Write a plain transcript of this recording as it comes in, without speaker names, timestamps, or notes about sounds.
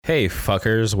Hey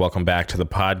fuckers, welcome back to the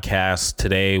podcast.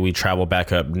 Today we travel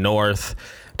back up north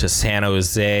to San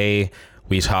Jose.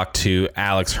 We talked to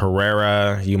Alex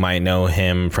Herrera. You might know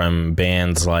him from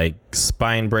bands like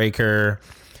Spinebreaker,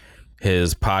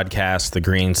 his podcast, the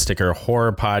Green Sticker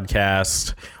Horror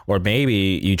Podcast, or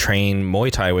maybe you train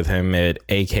Muay Thai with him at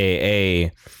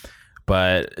AKA.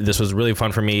 But this was really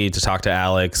fun for me to talk to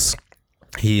Alex.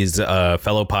 He's a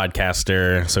fellow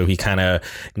podcaster, so he kind of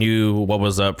knew what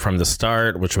was up from the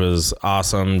start, which was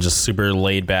awesome. Just super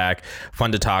laid back,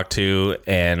 fun to talk to,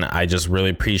 and I just really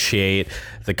appreciate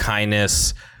the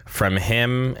kindness from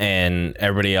him and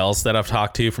everybody else that I've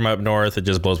talked to from up north. It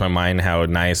just blows my mind how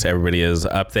nice everybody is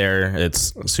up there.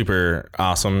 It's super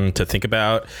awesome to think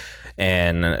about,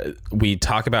 and we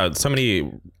talk about so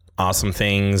many awesome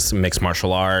things, mixed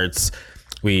martial arts.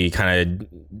 We kind of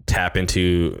tap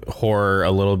into horror a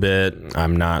little bit.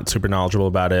 I'm not super knowledgeable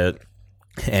about it.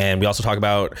 And we also talk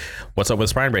about what's up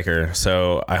with Spinebreaker.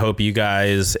 So I hope you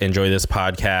guys enjoy this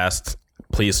podcast.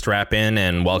 Please strap in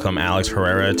and welcome Alex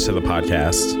Herrera to the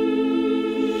podcast.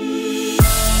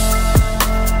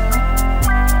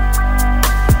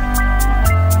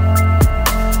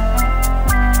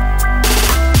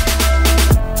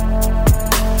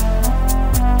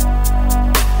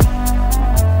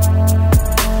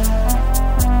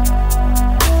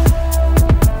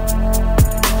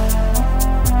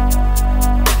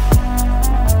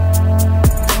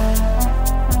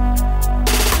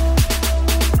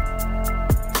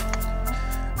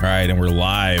 And we're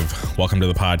live. Welcome to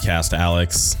the podcast,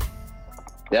 Alex.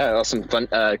 Yeah, awesome, fun.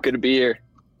 Good to be here.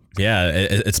 Yeah,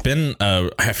 it's been.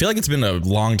 I feel like it's been a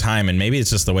long time, and maybe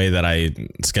it's just the way that I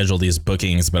schedule these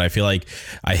bookings. But I feel like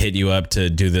I hit you up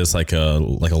to do this like a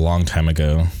long time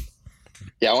ago.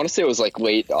 Yeah, I want to say it was like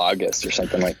late August or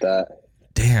something like that.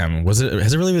 Damn, was it?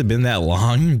 Has it really been that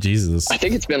long? Jesus. I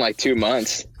think it's been like 2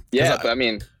 months. Yeah, but I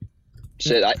mean,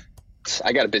 shit.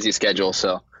 I got a busy schedule,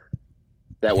 so.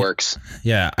 That works.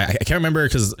 Yeah, I can't remember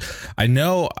because I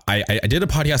know I did a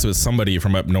podcast with somebody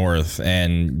from up north,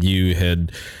 and you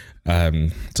had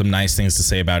some nice things to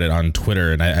say about it on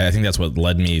Twitter, and I think that's what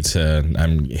led me to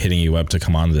hitting you up to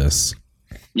come on this.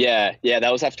 Yeah,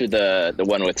 that was after the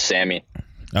one with Sammy.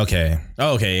 Okay.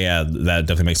 Oh, okay. Yeah, that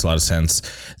definitely makes a lot of sense.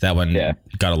 That one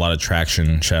got a lot of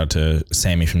traction. Shout out to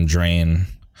Sammy from Drain.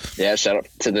 Yeah, shout out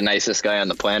to the nicest guy on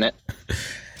the planet.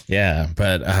 Yeah,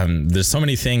 but there's so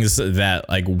many things that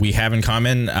like we have in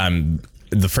common.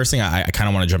 The first thing I kind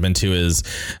of want to jump into is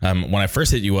when I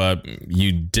first hit you up,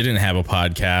 you didn't have a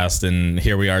podcast, and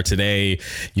here we are today.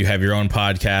 You have your own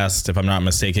podcast. If I'm not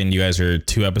mistaken, you guys are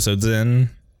 2 episodes in.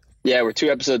 Yeah, we're 2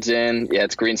 episodes in. Yeah,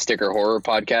 it's Green Sticker Horror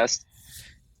Podcast.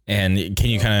 And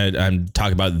can you kind of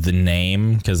talk about the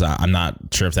name? Because I'm not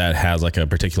sure if that has like a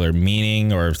particular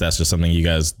meaning or if that's just something you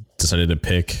guys decided to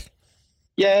pick.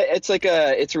 Yeah, it's like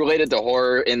it's related to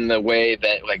horror in the way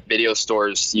that like video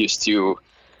stores used to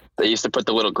put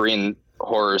the little green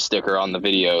horror sticker on the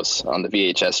videos, on the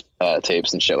VHS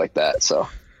tapes and shit like that. So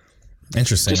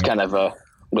interesting. Just kind of a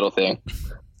little thing.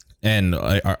 And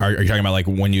are you talking about like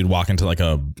when you'd walk into like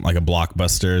a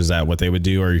Blockbuster? Is that what they would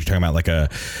do? Or are you talking about like a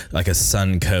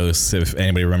Suncoast, if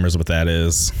anybody remembers what that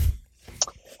is?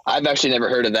 I've actually never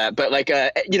heard of that, but like,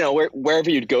 wherever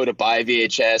you'd go to buy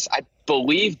VHS, I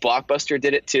believe Blockbuster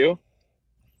did it too,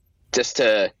 just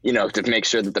to make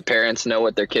sure that the parents know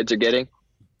what their kids are getting.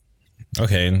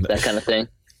 Okay. That kind of thing.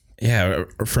 Yeah,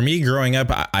 for me growing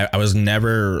up, I was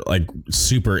never like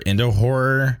super into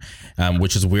horror,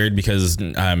 which is weird because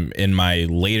in my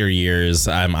later years,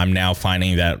 I'm now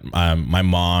finding that my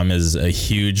mom is a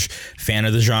huge fan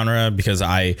of the genre because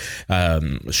I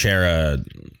share a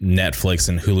Netflix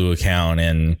and Hulu account,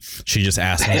 and she just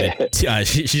asked me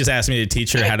she just asked me to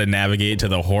teach her how to navigate to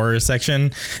the horror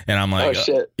section, and I'm like, oh,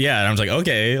 shit. Yeah, and I was like,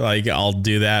 okay, like I'll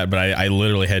do that, but I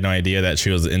literally had no idea that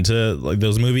she was into like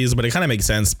those movies, but it kind of makes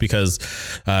sense because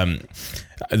I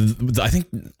think,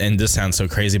 and this sounds so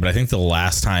crazy, but I think the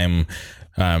last time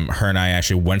her and I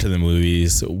actually went to the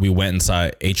movies, we went and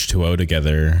saw H2O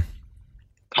together.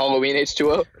 Halloween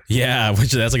H2O? Yeah,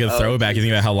 which that's like a throwback. You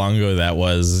think about how long ago that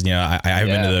was. You know, I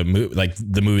haven't been to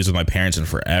the movies with my parents in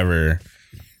forever.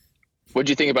 What'd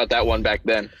you think about that one back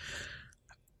then?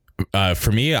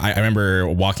 For me, I remember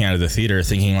walking out of the theater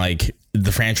thinking like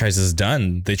the franchise is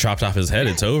done. They chopped off his head.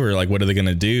 It's over. Like, what are they going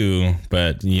to do?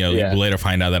 But, you later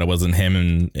find out that it wasn't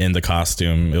him in the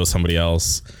costume. It was somebody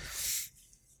else.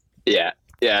 Yeah.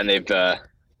 Yeah. And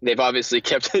they've obviously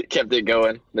kept it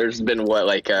going. There's been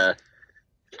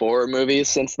 4 movies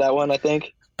since that one, I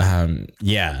think.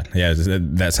 Yeah,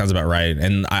 that sounds about right.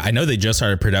 And I know they just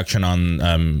started production on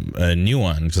a new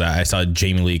one because I saw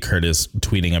Jamie Lee Curtis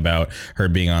tweeting about her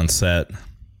being on set.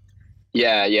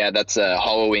 Yeah, that's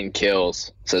Halloween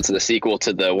Kills. So it's the sequel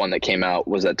to the one that came out,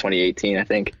 was that 2018, I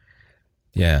think.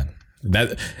 Yeah.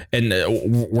 That and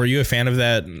were you a fan of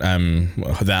that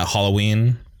that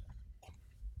Halloween?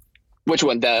 Which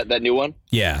one? That new one?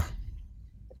 Yeah.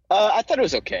 I thought it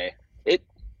was okay.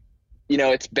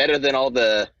 It's better than all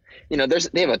the,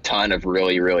 they have a ton of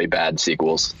really, really bad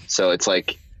sequels. So it's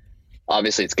like,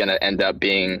 obviously it's going to end up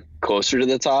being closer to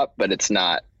the top, but it's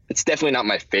definitely not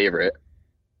my favorite.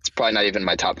 It's probably not even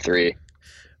my top 3.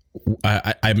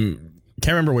 I can't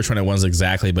remember which one it was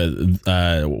exactly, but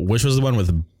which was the one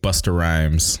with Busta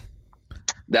Rhymes?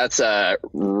 That's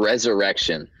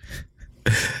Resurrection.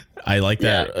 I like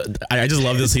that. Yeah. I just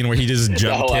love the scene where he just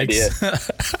jump kicks.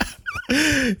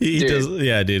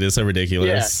 Yeah, dude, it's so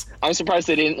ridiculous. Yeah. I'm surprised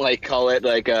they didn't like call it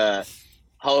like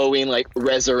Halloween like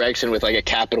Resurrection with like a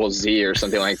capital Z or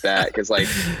something like that. Because like,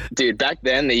 dude, back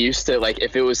then they used to like,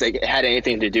 if it was like it had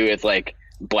anything to do with like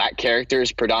black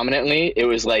characters predominantly, it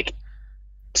was like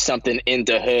something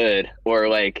into hood or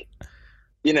like,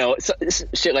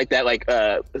 shit like that. Like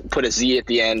put a Z at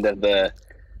the end of the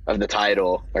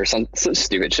title or some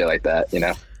stupid shit like that.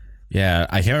 Yeah,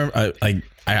 I can't remember.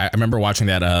 I remember watching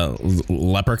that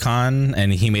Leprechaun,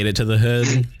 and he made it to the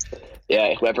hood.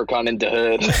 Yeah, Leprechaun into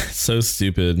hood. So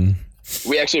stupid.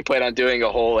 We actually plan on doing a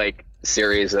whole like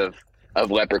series of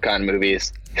Leprechaun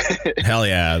movies. Hell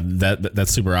yeah,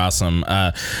 that's super awesome.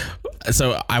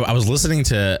 So I was listening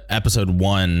to episode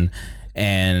 1.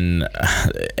 And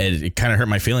it kind of hurt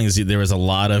my feelings. There was a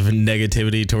lot of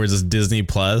negativity towards this Disney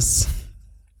Plus.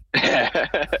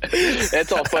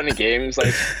 It's all fun and games.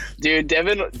 Like, dude,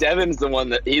 Devin's the one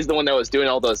that was doing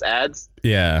all those ads.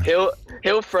 Yeah.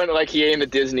 He'll front like he ain't a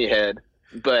Disney head,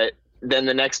 but then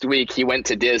the next week he went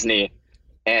to Disney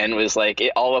and was like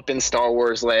all up in Star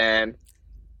Wars land,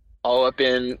 all up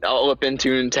in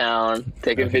Toontown,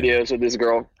 taking videos with his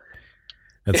girl.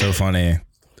 That's so funny.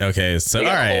 Okay, so all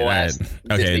right.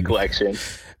 Okay, Disney collection.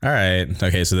 All right.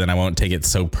 Okay, so then I won't take it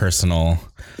so personal.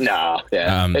 No,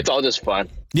 yeah, it's all just fun.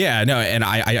 Yeah, no, and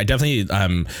I definitely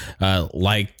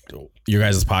like your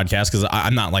guys' podcast because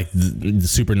I'm not like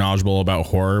super knowledgeable about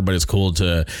horror, but it's cool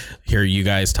to hear you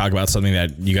guys talk about something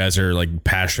that you guys are like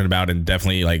passionate about and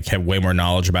definitely like have way more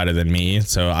knowledge about it than me.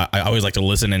 So I always like to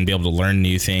listen and be able to learn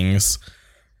new things.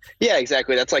 Yeah,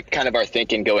 exactly. That's like kind of our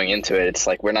thinking going into it. It's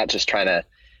like we're not just trying to.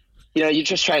 You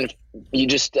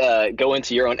just go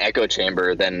into your own echo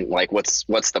chamber. Then like, what's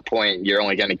the point? You're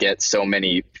only going to get so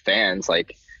many fans.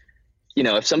 Like,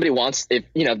 if somebody wants, if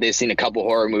they've seen a couple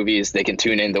horror movies, they can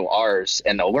tune into ours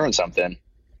and they'll learn something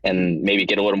and maybe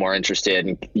get a little more interested.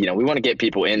 And, we want to get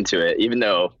people into it, even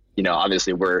though,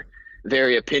 obviously we're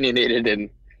very opinionated and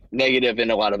negative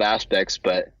in a lot of aspects,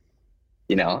 but,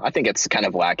 I think it's kind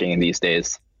of lacking in these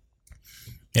days.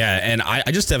 Yeah, and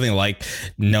I just definitely like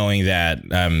knowing that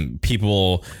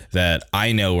people that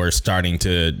I know are starting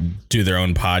to do their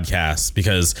own podcasts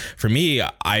because for me,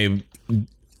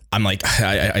 I'm like,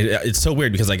 it's so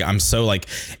weird because like I'm so like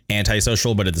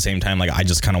antisocial, but at the same time, like I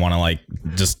just kind of want to like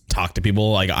just talk to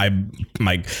people. Like I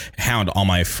like hound all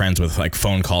my friends with like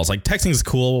phone calls. Like texting is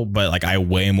cool, but like I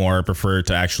way more prefer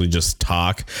to actually just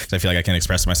talk because I feel like I can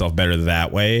express myself better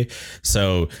that way.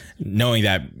 So knowing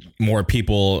that more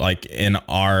people like in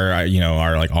our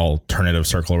our like alternative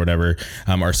circle or whatever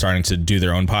are starting to do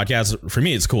their own podcasts, for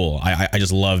me it's cool. I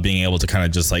just love being able to kind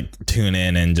of just like tune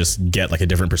in and just get like a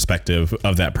different perspective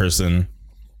of that person.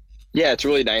 Yeah, it's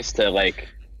really nice to like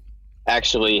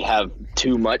actually have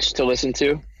too much to listen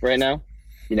to right now.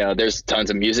 There's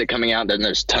tons of music coming out, then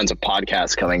there's tons of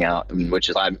podcasts coming out, which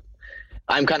is I'm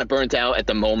kind of burnt out at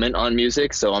the moment on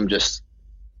music, so I'm just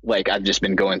like I've just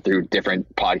been going through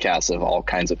different podcasts of all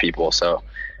kinds of people. So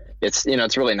it's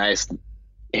it's really nice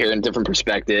hearing different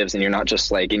perspectives, and you're not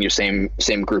just like in your same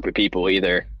group of people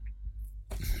either.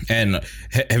 And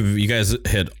have you guys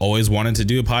had always wanted to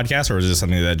do a podcast, or is this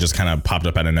something that just kind of popped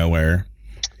up out of nowhere?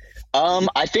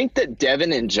 I think that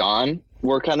Devin and John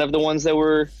were kind of the ones that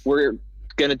were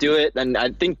going to do it. And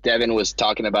I think Devin was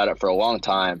talking about it for a long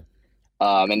time.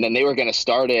 And then they were going to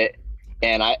start it.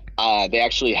 And they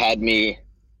actually had me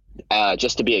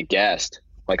just to be a guest,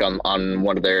 like on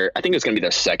one of their, I think it was going to be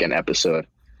their second episode.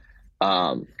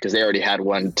 Cause they already had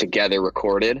one together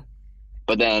recorded,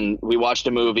 but then we watched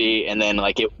a movie and then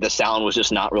like the sound was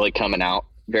just not really coming out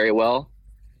very well.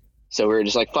 So we were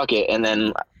just like, fuck it. And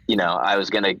then, I was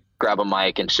going to grab a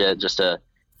mic and shit just to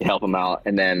help him out.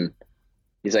 And then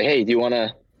he's like, hey, do you want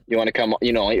to come,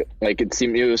 like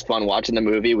it was fun watching the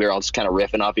movie. We were all just kind of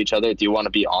riffing off each other. Do you want to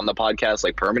be on the podcast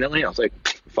like permanently? I was like,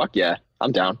 fuck yeah,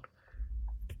 I'm down.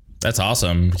 That's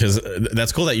awesome, because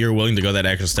that's cool that you're willing to go that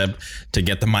extra step to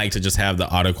get the mic to just have the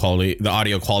audio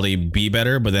quality be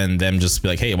better, but then them just be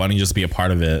like, hey, why don't you just be a part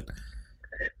of it?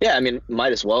 Yeah, I mean,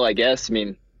 might as well, I guess. I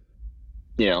mean,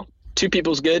 you know, 2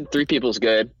 people's good, 3 people's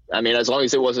good. I mean, as long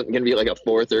as it wasn't going to be like a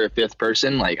 4th or a 5th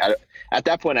person, like at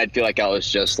that point, I'd feel like I was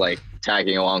just like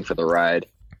tagging along for the ride.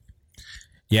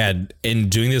 Yeah, in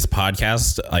doing this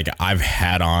podcast, like I've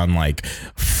had on like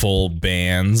full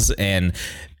bands, and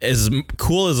as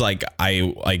cool as like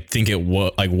I like think it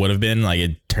would have been, like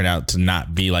it turned out to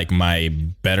not be like my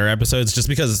better episodes, just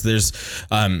because there's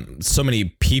so many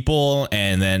people,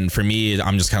 and then for me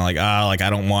I'm just kind of like I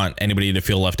don't want anybody to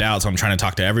feel left out, so I'm trying to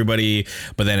talk to everybody,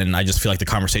 but then I just feel like the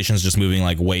conversation is just moving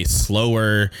like way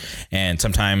slower, and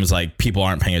sometimes like people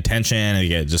aren't paying attention and they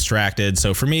get distracted.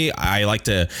 So for me, I like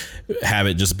to have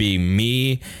it just be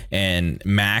me and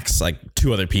Max, like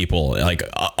 2 other people. Like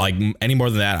any more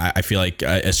than that, I feel like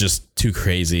it's just too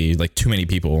crazy, like too many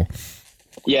people.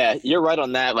 Yeah, you're right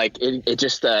on that. Like it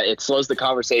just it slows the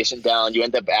conversation down. You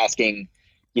end up asking,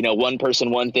 you know, one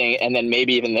person one thing, and then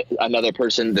maybe even another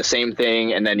person the same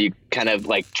thing, and then you kind of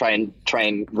like try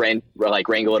and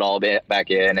wrangle it all back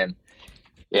in, and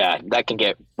yeah, that can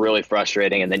get really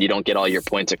frustrating. And then you don't get all your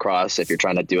points across if you're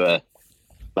trying to do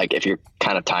if you're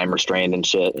kind of time restrained and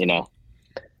shit, you know.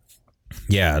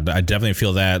 Yeah, I definitely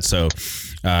feel that. So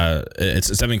it's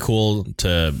definitely cool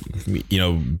to, you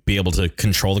know, be able to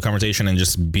control the conversation and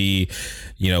just be,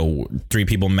 you know, 3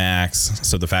 people max.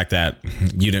 So the fact that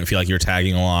you didn't feel like you're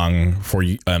tagging along for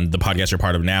the podcast you're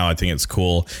part of now, I think it's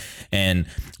cool. And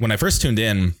when I first tuned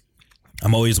in,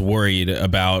 I'm always worried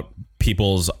about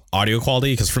people's audio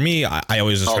quality, because for me, I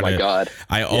always just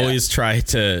always try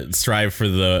to strive for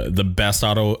the best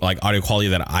audio quality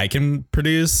that I can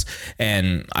produce,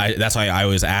 and that's why I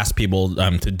always ask people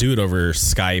to do it over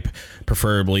Skype,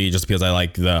 preferably, just because I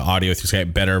like the audio through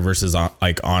Skype better versus on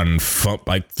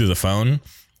through the phone.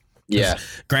 Yeah.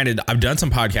 Granted, I've done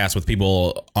some podcasts with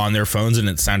people on their phones and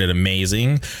it sounded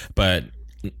amazing, but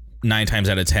 9 times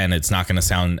out of 10, it's not going to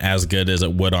sound as good as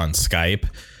it would on Skype.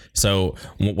 So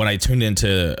when I tuned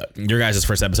into your guys'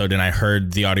 first episode and I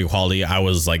heard the audio quality, I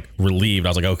was like relieved. I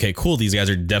was like, okay, cool. These guys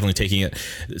are definitely taking it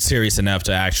serious enough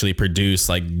to actually produce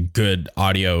like good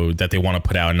audio that they want to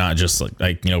put out, and not just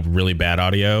like, you know, really bad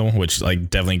audio, which like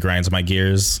definitely grinds my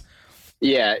gears.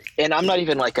 Yeah. And I'm not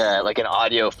even like an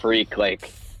audio freak,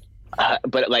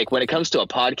 but like when it comes to a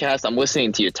podcast, I'm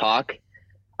listening to you talk.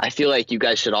 I feel like you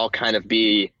guys should all kind of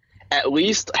be, at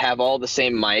least have all the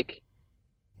same mic.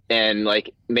 And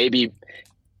like maybe,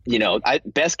 you know,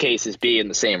 best case is be in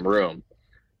the same room.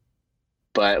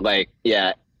 But like,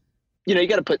 yeah, you know, you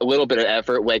got to put a little bit of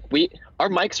effort. Like our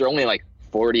mics are only like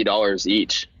 $40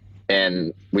 each,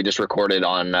 and we just recorded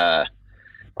on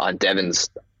Devin's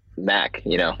Mac.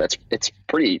 You know, it's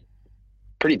pretty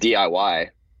DIY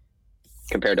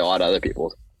compared to a lot of other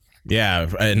people's. Yeah,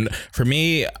 and for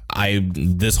me,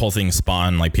 this whole thing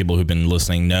spawned, like people who've been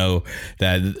listening know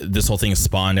that this whole thing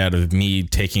spawned out of me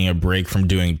taking a break from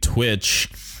doing Twitch.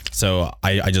 So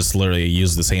I just literally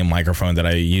use the same microphone that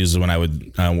I used when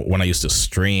I used to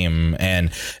stream.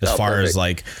 And as far as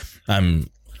like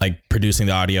producing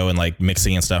the audio and like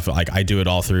mixing and stuff, like I do it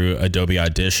all through Adobe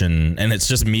Audition, and it's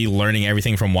just me learning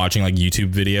everything from watching like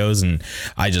YouTube videos, and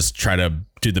I just try to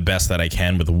do the best that I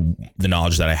can with the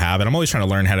knowledge that I have. And I'm always trying to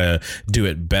learn how to do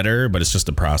it better, but it's just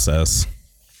a process.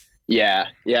 Yeah.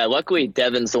 Luckily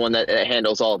Devin's the one that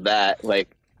handles all of that.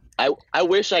 Like I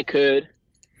wish I could,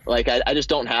 like, I just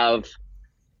don't have,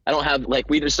 like,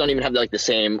 we just don't even have like the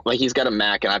same, like he's got a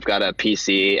Mac and I've got a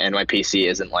PC, and my PC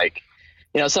isn't like,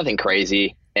 you know, something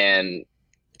crazy. And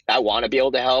I want to be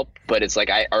able to help, but it's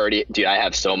like, I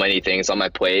have so many things on my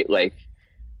plate. Like,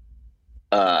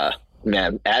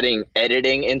 man, adding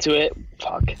editing into it,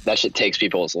 fuck, that shit takes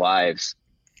people's lives.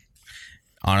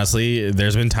 Honestly,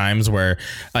 there's been times where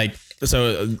like,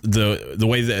 so the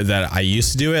way that I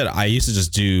used to do it, I used to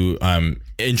just do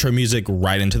intro music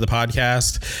right into the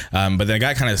podcast, but then it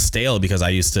got kind of stale because I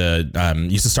used to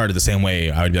start it the same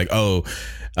way. I would be like, oh,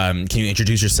 can you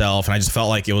introduce yourself? And I just felt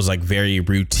like it was like very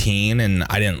routine, and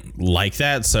I didn't like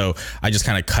that, so I just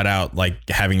kind of cut out like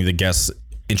having the guests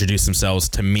introduce themselves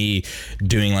to me,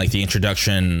 doing like the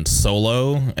introduction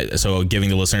solo, so giving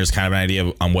the listeners kind of an idea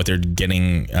on what they're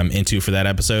getting into for that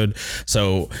episode.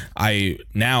 So I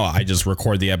just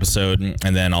record the episode,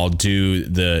 and then I'll do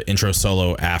the intro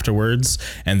solo afterwards,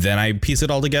 and then I piece it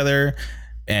all together.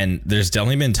 And there's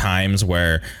definitely been times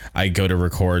where I go to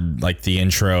record like the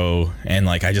intro and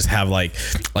like I just have like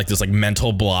this like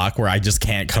mental block where I just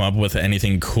can't come up with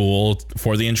anything cool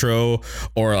for the intro,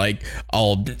 or like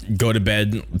I'll go to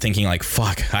bed thinking like,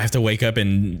 fuck, I have to wake up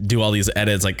and do all these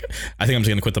edits. Like I think I'm just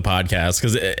gonna quit the podcast,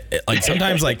 because like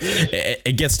sometimes like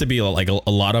it gets to be like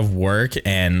a lot of work,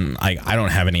 and I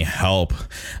don't have any help.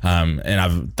 And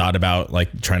I've thought about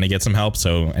like trying to get some help.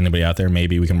 So anybody out there,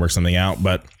 maybe we can work something out.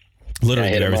 But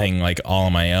literally did everything like all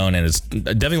on my own, and it's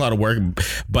definitely a lot of work,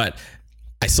 but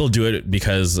I still do it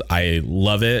because I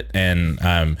love it, and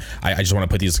I just want to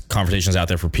put these conversations out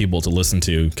there for people to listen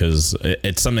to, because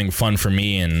it's something fun for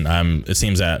me, and it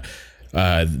seems that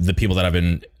the people that I've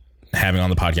been having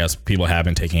on the podcast, people have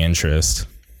been taking interest.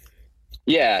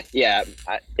 Yeah,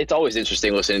 it's always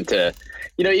interesting listening to,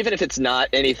 even if it's not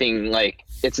anything like,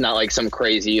 it's not like some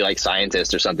crazy like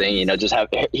scientist or something, just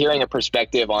hearing a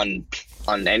perspective on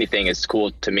anything is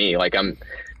cool to me. Like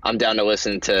I'm down to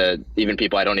listen to even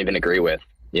people I don't even agree with,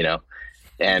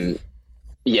 and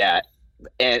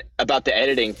and about the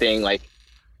editing thing, like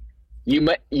you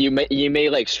may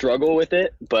like struggle with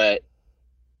it, but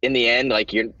in the end,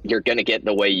 like you're going to get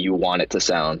the way you want it to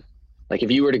sound. Like if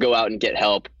you were to go out and get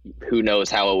help, who knows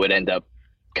how it would end up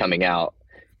coming out,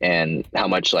 and how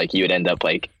much like you would end up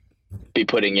like be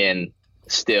putting in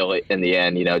still in the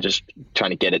end, just trying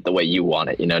to get it the way you want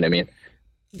it. You know what I mean?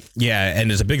 Yeah.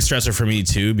 And it's a big stressor for me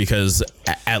too, because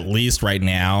at least right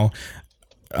now,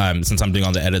 since I'm doing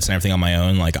all the edits and everything on my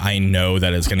own, like I know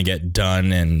that it's going to get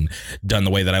done and done the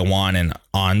way that I want and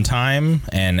on time.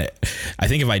 And I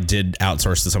think if I did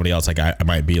outsource to somebody else, like I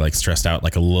might be like stressed out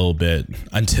like a little bit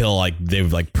until like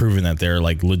they've like proven that they're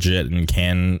like legit and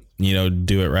can,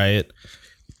 do it right.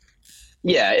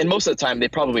 Yeah. And most of the time they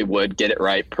probably would get it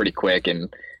right pretty quick.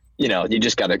 And, you kind of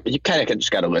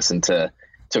just got to listen to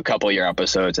a couple of your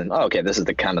episodes and, okay, this is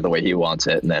the kind of the way he wants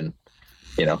it. And then,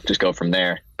 just go from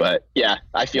there. But yeah,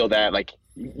 I feel that like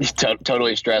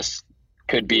totally stressed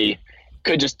could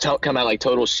just come out like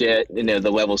total shit.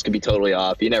 The levels could be totally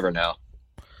off. You never know.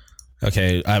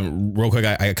 Okay. Real quick,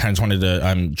 I kind of just wanted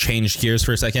to change gears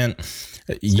for a second.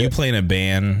 You play in a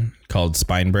band called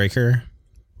Spinebreaker.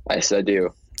 Yes, I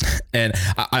do. And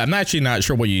I'm actually not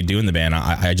sure what you do in the band.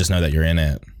 I just know that you're in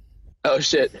it. Oh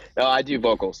shit. No, I do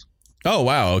vocals. Oh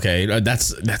wow, okay,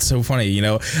 that's so funny.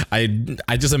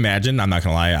 I just imagine, I'm not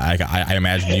gonna lie, I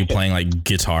imagine you playing like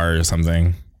guitar or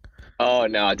something. Oh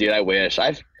no, dude, I wish.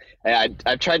 I've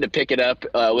tried to pick it up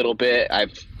a little bit.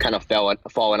 I've kind of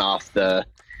fallen off the.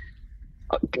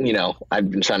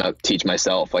 I've been trying to teach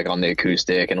myself like on the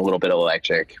acoustic and a little bit of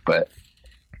electric, but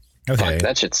okay, fuck,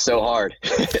 that shit's so hard.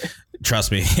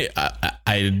 Trust me,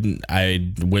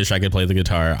 I wish I could play the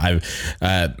guitar. I've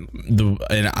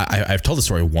told the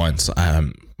story once.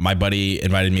 My buddy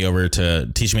invited me over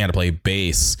to teach me how to play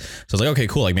bass. So I was like, okay,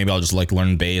 cool. Like maybe I'll just like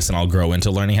learn bass and I'll grow into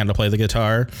learning how to play the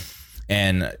guitar.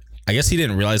 And I guess he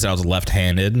didn't realize that I was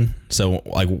left-handed. So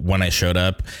like when I showed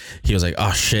up, he was like,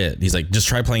 oh shit. He's like, just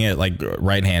try playing it like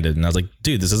right-handed. And I was like,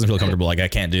 dude, this doesn't feel comfortable. Like I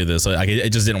can't do this. So it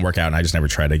just didn't work out, and I just never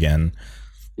tried again.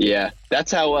 Yeah,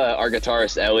 that's how our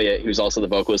guitarist Elliot, who's also the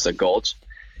vocalist at Gulch,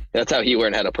 that's how he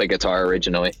learned how to play guitar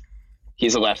originally.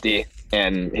 He's a lefty,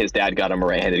 and his dad got him a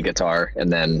right-handed guitar,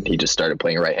 and then he just started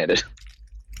playing right-handed.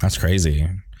 That's crazy.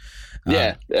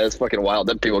 Yeah, that's fucking wild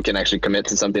that people can actually commit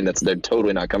to something they're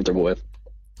totally not comfortable with.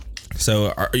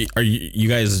 So are you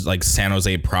guys like San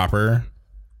Jose proper?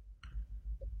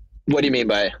 What do you mean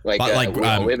by like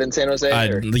live in San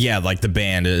Jose? Yeah, like the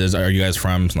band are you guys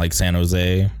from like San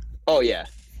Jose? Oh yeah.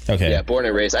 Okay. Yeah, born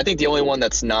and raised. I think the only one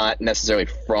that's not necessarily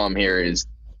from here is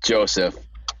Joseph,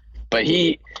 but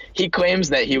he claims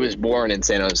that he was born in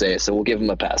San Jose, so we'll give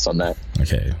him a pass on that.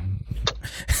 Okay.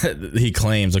 He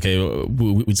claims. Okay,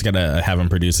 we just gotta have him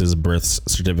produce his birth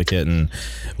certificate, and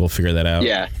we'll figure that out.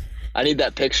 Yeah, I need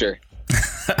that picture.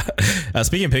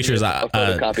 Speaking of pictures, a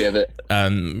photocopy of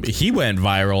it. He went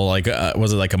viral. Like,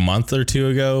 was it like a month or two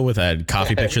ago with that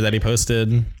coffee picture that he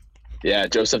posted? Yeah,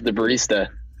 Joseph the barista.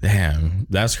 Damn,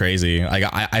 that's crazy. Like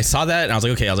I saw that and I was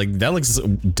like, okay, I was like, that looks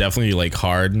definitely like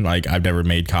hard. Like I've never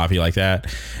made coffee like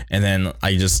that. And then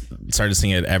I just started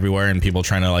seeing it everywhere and people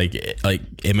trying to like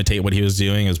imitate what he was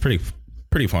doing. It was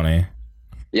pretty funny.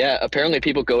 Yeah, apparently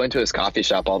people go into his coffee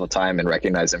shop all the time and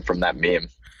recognize him from that meme.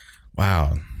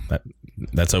 Wow,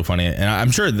 that's so funny. And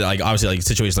I'm sure that, like, obviously like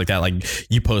situations like that,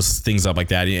 like you post things up like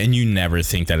that and you never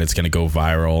think that it's gonna go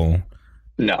viral.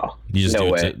 No, you just no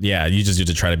do way. It you just do it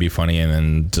to try to be funny, and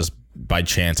then just by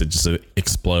chance it just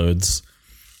explodes.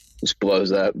 Just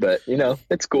blows up, but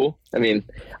it's cool. I mean,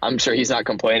 I'm sure he's not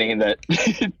complaining that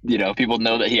people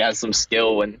know that he has some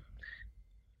skill when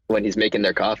he's making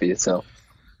their coffee. So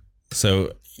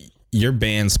So your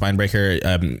band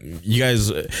Spinebreaker, you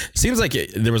guys, seems like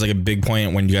there was like a big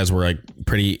point when you guys were like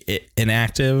pretty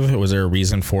inactive. Was there a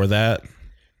reason for that?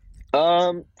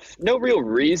 No real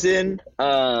reason.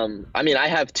 I mean, I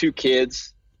have two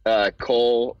kids.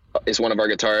 Cole is one of our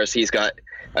guitarists. He's got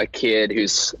a kid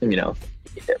who's,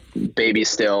 baby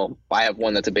still. I have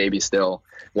one that's a baby still.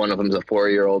 One of them's a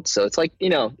 4-year-old. So it's like,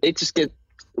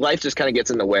 life just kind of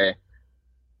gets in the way.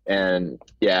 And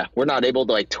yeah, we're not able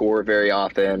to like tour very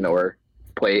often or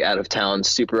play out of town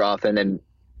super often. And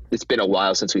it's been a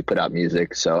while since we put out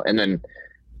music. So, and then,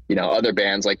 other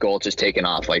bands like Gulch just taking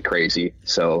off like crazy.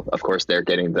 So of course they're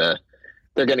going to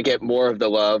get more of the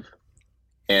love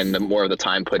and the more of the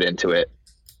time put into it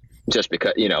just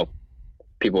because,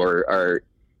 people are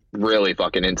really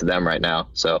fucking into them right now.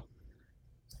 So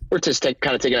we're just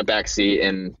kind of taking a back seat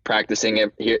and practicing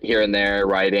it here and there,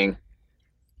 writing.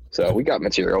 So we got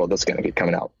material that's going to be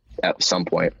coming out at some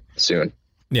point soon.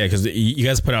 Yeah, because you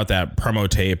guys put out that promo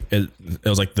tape. It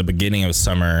was like the beginning of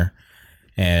summer,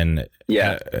 and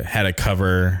had a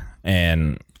cover.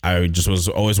 And I just was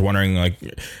always wondering like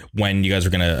when you guys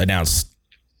were going to announce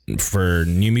for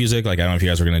new music. Like I don't know if you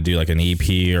guys were going to do like an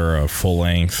EP or a full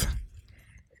length.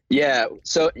 Yeah.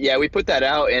 So yeah, we put that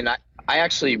out, and I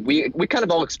actually we kind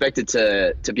of all expected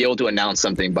to be able to announce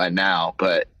something by now,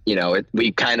 but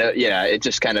it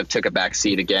just kind of took a back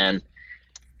seat again.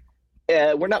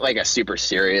 Yeah, we're not like a super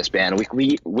serious band.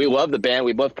 We love the band.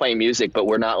 We love playing music, but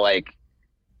we're not like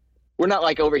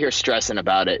over here stressing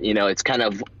about it. It's kind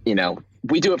of,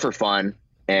 we do it for fun,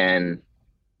 and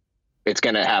it's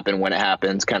going to happen when it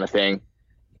happens kind of thing.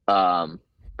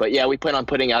 But yeah, we plan on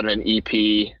putting out an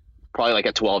EP, probably like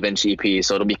a 12-inch EP.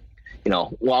 So it'll be,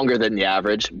 longer than the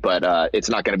average, but it's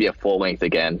not going to be a full length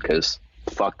again, because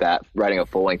fuck that. Writing a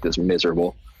full length is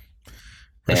miserable.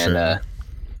 For sure.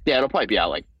 Yeah, it'll probably be out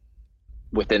like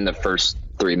within the first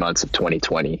 3 months of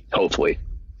 2020, hopefully.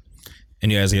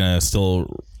 And you guys gonna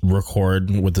still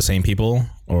record with the same people,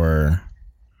 or?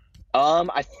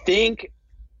 I think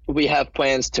we have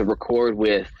plans to record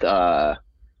with, I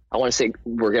want to say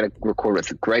we're going to record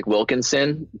with Greg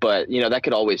Wilkinson, but that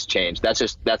could always change.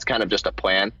 That's kind of just a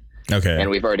plan. Okay. And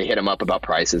we've already hit him up about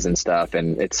prices and stuff,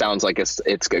 and it sounds like it's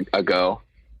a go,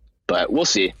 but we'll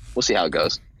see. We'll see how it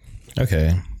goes.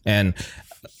 Okay. And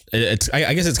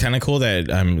I guess it's kind of cool that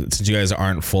since you guys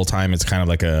aren't full time, it's kind of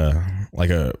like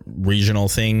a regional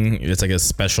thing. It's like a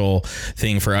special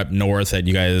thing for up north that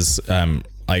you guys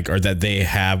or that they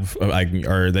have,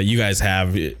 or that you guys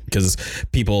have, because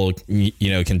people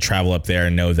can travel up there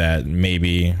and know that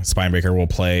maybe Spinebreaker will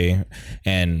play.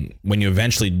 And when you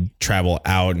eventually travel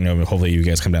out, hopefully you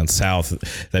guys come down south,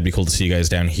 that'd be cool to see you guys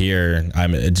down here.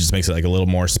 It just makes it like a little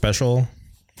more special.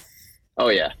 Oh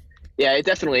yeah. Yeah, it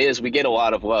definitely is. We get a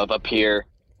lot of love up here.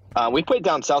 We played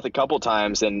down south a couple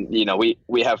times, and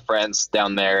we have friends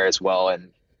down there as well, and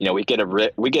we get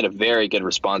a very good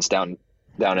response down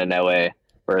in LA,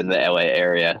 or in the LA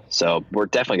area. So we're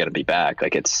definitely going to be back.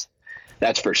 Like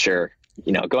that's for sure.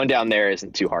 Going down there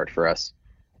isn't too hard for us,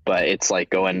 but it's like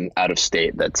going out of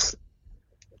state that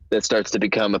starts to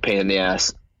become a pain in the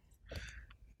ass.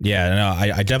 Yeah,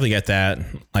 no, I definitely get that.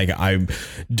 Like I'm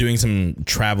doing some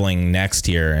traveling next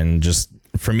year, and just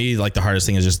for me, like the hardest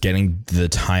thing is just getting the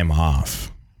time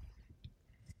off.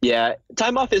 Yeah,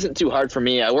 time off isn't too hard for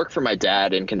me. I work for my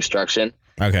dad in construction.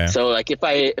 Okay. So like if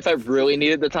I really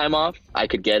needed the time off, I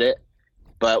could get it.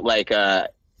 But like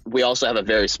we also have a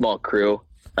very small crew.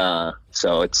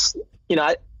 So it's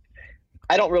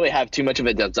I don't really have too much of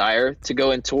a desire to go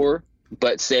and tour,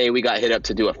 but say we got hit up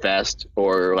to do a fest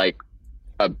or like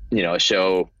a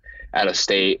show out of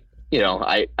state,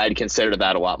 I'd consider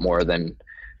that a lot more than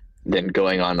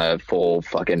going on a full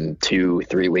fucking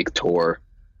 2-3 week tour.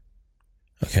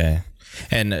 Okay.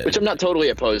 And which I'm not totally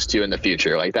opposed to in the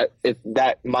future. Like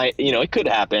that might, it could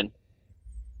happen,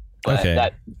 but okay.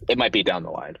 That it might be down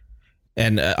the line.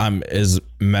 And is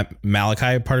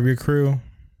Malachi part of your crew?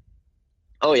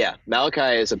 Oh yeah.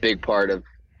 Malachi is a big part of,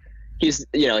 he's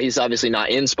obviously not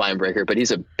in Spinebreaker, but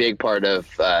he's a big part of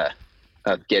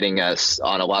getting us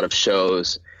on a lot of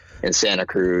shows in Santa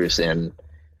Cruz and,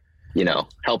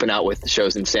 helping out with the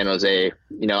shows in San Jose.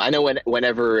 I know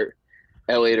whenever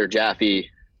Elliot or Jaffe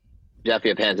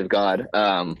of Hands of God,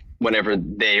 whenever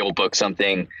they'll book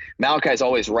something, Malachi's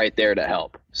always right there to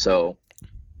help. So,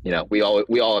 we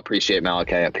all appreciate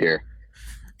Malachi up here.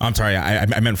 I'm sorry.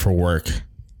 I meant for work.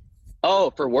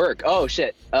 Oh, for work. Oh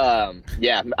shit.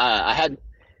 Yeah. I had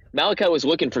Malachi was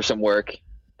looking for some work.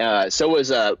 So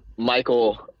was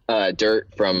Michael Dirt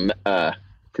from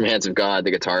Hands of God,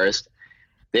 the guitarist.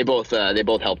 They both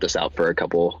helped us out for a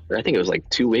couple. I think it was like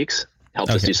 2 weeks.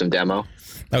 helped us do some demo.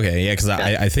 Okay, yeah, because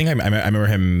I think I remember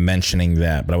him mentioning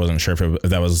that, but I wasn't sure if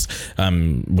that was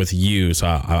with you, so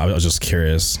I was just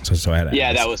curious. So I had to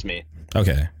ask. That was me.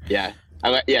 Okay. Yeah,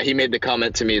 he made the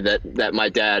comment to me that my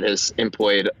dad has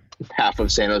employed half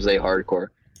of San Jose hardcore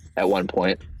at one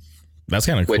point. That's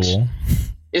kind of cool.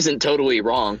 Isn't totally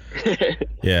wrong.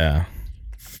 Yeah.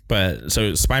 But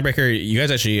so Spinebreaker, you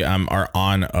guys actually are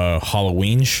on a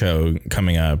Halloween show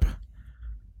coming up.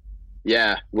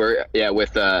 Yeah, we're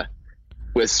with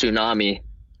Tsunami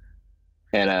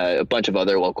and a bunch of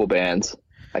other local bands.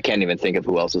 I can't even think of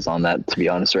who else is on that, to be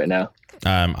honest, right now.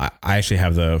 I actually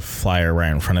have the flyer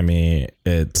right in front of me.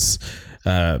 It's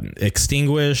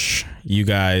Extinguish, you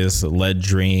guys, Lead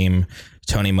Dream,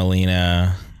 Tony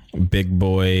Molina, Big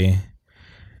Boy,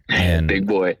 and Big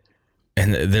Boy.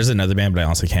 And there's another band, but I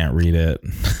also can't read it.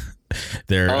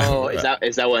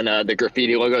 Is that when the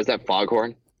graffiti logo is that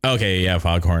Foghorn? Okay, yeah,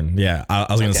 Foghorn. Yeah, I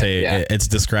was gonna say it's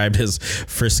described as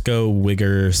Frisco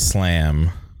Wigger Slam.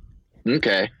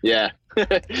 Okay, yeah,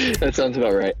 that sounds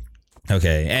about right.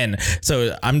 Okay, and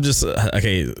so I'm just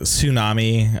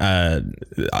Tsunami.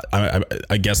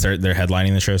 I guess they're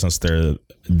headlining the show since they're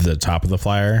the top of the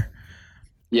flyer.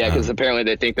 Yeah, because apparently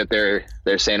they think that they're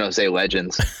San Jose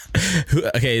legends.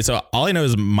 Okay, so all I know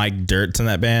is Mike Dirt's in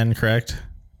that band, correct?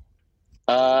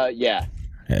 Yeah.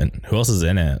 And who else is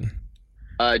in it?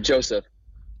 Joseph,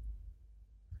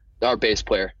 our bass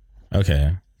player.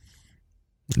 Okay.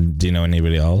 Do you know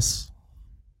anybody else?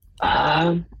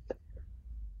 Off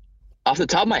the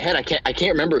top of my head, I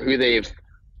can't remember who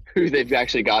they've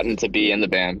actually gotten to be in the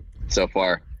band so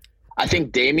far. I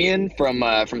think Damien from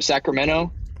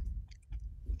Sacramento,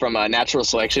 from Natural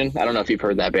Selection. I don't know if you've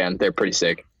heard that band. They're pretty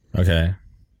sick. Okay.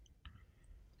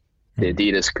 The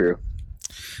Adidas crew.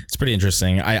 It's pretty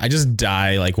interesting. I just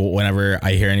die like whenever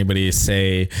I hear anybody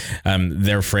say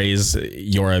their phrase,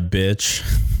 "You're a bitch."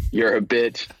 You're a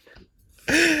bitch.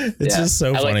 It's just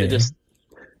so funny.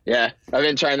 I've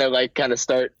been trying to like kind of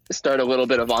start a little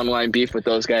bit of online beef with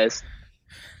those guys.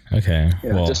 Okay.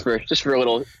 Well, just for a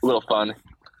little fun.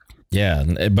 Yeah,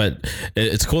 but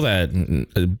it's cool that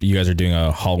you guys are doing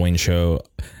a Halloween show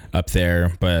up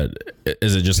there. But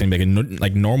is it just gonna be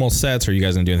like normal sets, or are you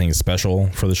guys gonna do anything special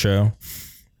for the show?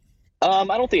 I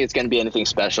don't think it's gonna be anything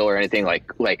special or anything like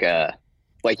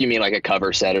you mean like a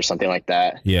cover set or something like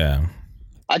that. Yeah,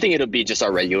 I think it'll be just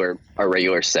our regular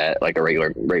set, like a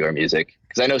regular music.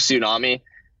 Because I know Tsunami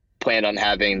planned on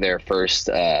having their first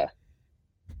show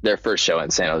in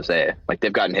San Jose. Like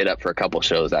they've gotten hit up for a couple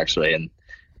shows actually, and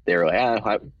they were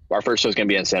like, our first show's gonna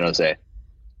be in San Jose.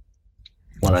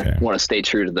 Want to stay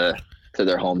true to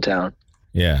their hometown.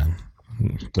 Yeah,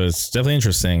 but it's definitely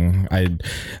interesting. I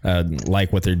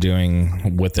like what they're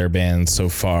doing with their band so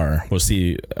far. We'll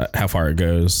see how far it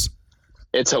goes.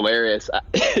 It's hilarious.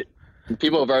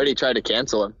 People have already tried to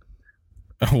cancel him.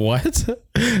 What?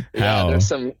 Yeah,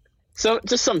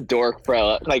 there's some dork,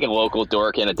 bro, like a local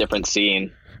dork in a different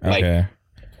scene. Okay. Like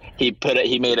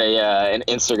he made an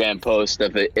Instagram post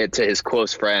of it to his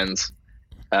close friends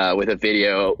with a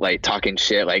video like talking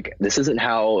shit. Like, this isn't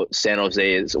how San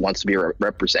Jose wants to be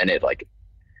represented. Like,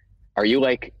 are you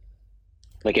like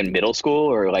in middle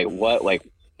school or like what? Like,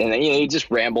 and then he just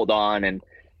rambled on, and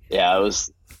yeah, I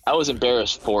was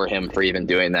embarrassed for him for even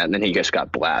doing that. And then he just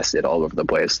got blasted all over the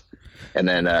place. And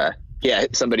then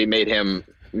somebody made him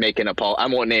make an apology. I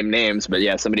won't name names, but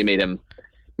yeah, somebody made him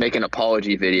make an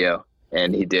apology video.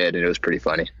 And he did, and it was pretty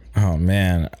funny. Oh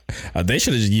man, they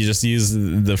should have just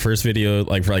used the first video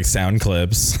like for like sound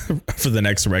clips for the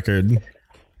next record.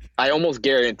 I almost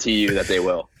guarantee you that they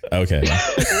will. Okay.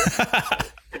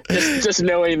 just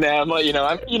knowing them,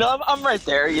 I'm right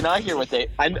there. I hear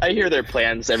I hear their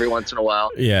plans every once in a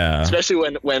while. Yeah.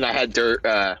 Especially when I had Dirt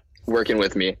working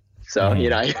with me, so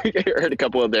I heard a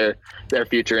couple of their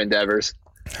future endeavors.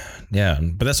 Yeah,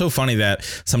 but that's so funny that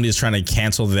somebody's trying to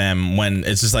cancel them when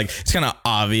it's just like it's kind of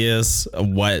obvious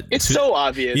what it's so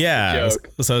obvious. Yeah,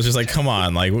 so it's just like, come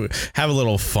on, like have a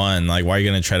little fun. Like, why are you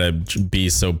gonna try to be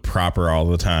so proper all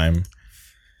the time?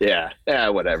 Yeah,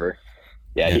 whatever.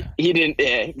 Yeah. He didn't.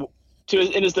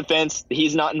 In his defense,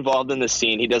 he's not involved in the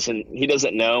scene. He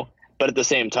doesn't know. But at the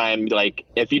same time, like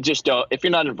if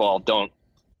you're not involved,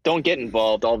 don't get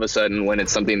involved all of a sudden when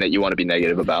it's something that you want to be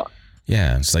negative about.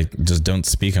 Yeah, it's like just don't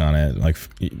speak on it. Like,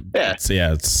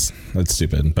 it's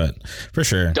stupid, but for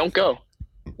sure, don't go.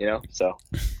 So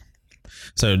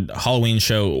Halloween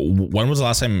show. When was the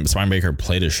last time Spinebreaker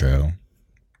played a show?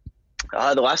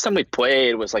 The last time we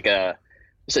played was like a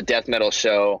death metal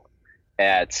show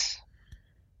at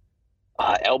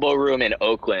Elbow Room in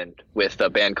Oakland with a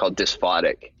band called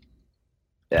Dysphotic.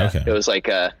 Yeah, okay. It was like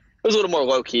was a little more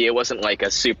low key. It wasn't like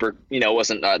a super, it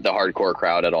wasn't the hardcore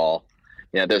crowd at all.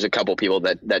 There's a couple people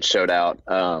that showed out.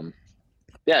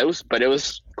 Yeah, it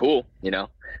was cool.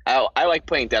 I like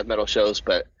playing death metal shows,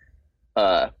 but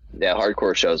yeah,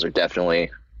 hardcore shows are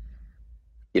definitely,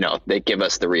 they give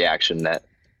us the reaction that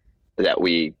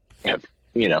we have,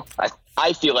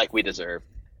 I feel like we deserve.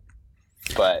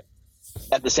 But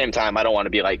at the same time, I don't want to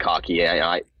be like cocky.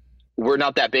 We're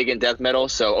not that big in death metal,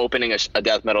 so opening a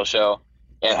death metal show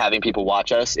and having people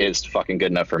watch us is fucking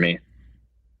good enough for me.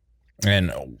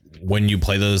 And when you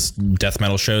play those death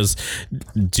metal shows,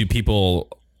 do people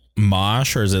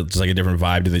mosh, or is it just like a different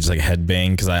vibe? Do they just like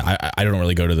headbang? Because I don't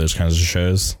really go to those kinds of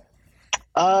shows.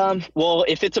 Well,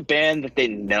 if it's a band that they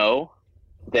know,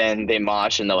 then they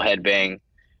mosh and they'll headbang.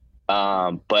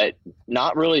 But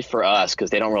not really for us, because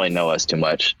they don't really know us too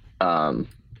much.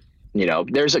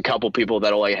 There's a couple people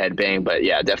that'll like headbang, but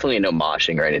yeah, definitely no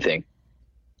moshing or anything.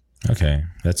 Okay,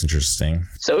 that's interesting.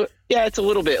 So yeah, it's a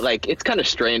little bit like, it's kind of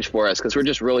strange for us because we're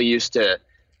just really used to,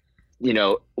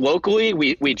 locally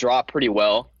we draw pretty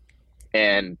well,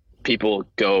 and people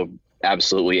go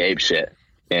absolutely ape shit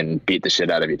and beat the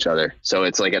shit out of each other. So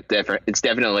it's like it's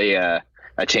definitely a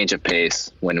change of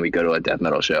pace when we go to a death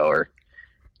metal show or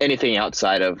anything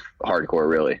outside of hardcore,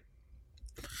 really.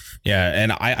 Yeah,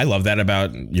 and I love that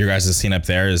about your guys' scene up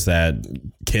there, is that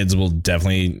kids will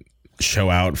definitely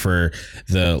show out for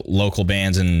the local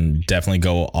bands and definitely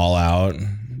go all out.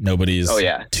 Nobody's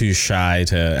too shy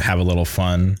to have a little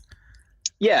fun.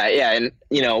 Yeah, and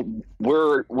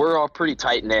we're all pretty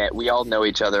tight knit. We all know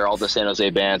each other, all the San Jose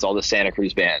bands, all the Santa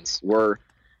Cruz bands.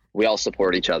 We all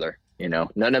support each other.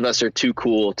 None of us are too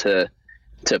cool to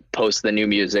post the new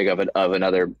music of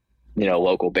another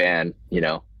local band.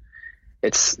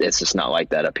 It's just not like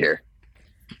that up here.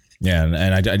 Yeah,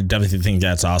 and I definitely think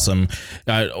that's awesome.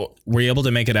 Were you able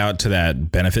to make it out to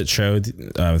that benefit show? I think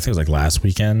it was like last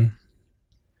weekend.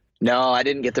 No, I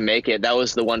didn't get to make it. That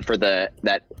was the one for that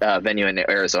venue in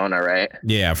Arizona, right?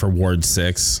 Yeah, for Ward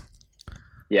 6.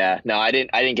 Yeah, no, I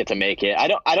didn't get to make it.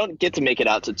 I don't get to make it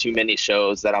out to too many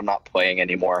shows that I'm not playing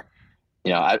anymore.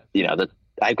 I've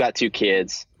got 2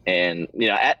 kids, and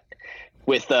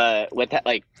with that,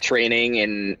 like, training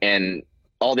and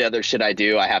all the other shit I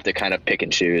do, I have to kind of pick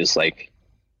and choose, like,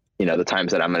 the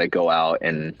times that I'm going to go out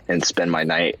and spend my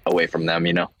night away from them,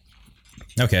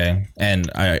 Okay. And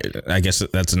I guess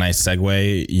that's a nice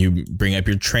segue. You bring up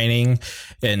your training,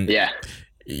 and yeah,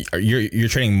 you're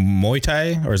training Muay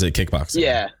Thai, or is it kickboxing?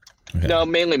 Yeah. Okay. No,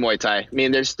 mainly Muay Thai. I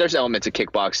mean, there's elements of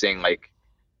kickboxing, like,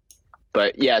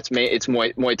 but yeah, it's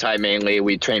Muay Thai mainly.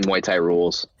 We train Muay Thai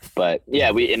rules, but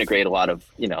yeah, we integrate a lot of,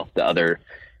 the other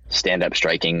stand-up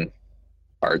striking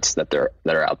arts that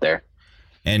are out there.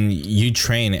 And you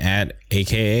train at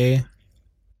AKA?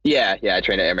 Yeah, I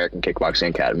train at American Kickboxing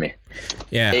Academy.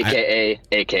 Yeah,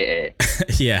 AKA.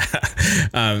 Yeah,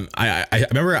 I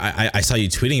remember I saw you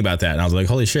tweeting about that, and I was like,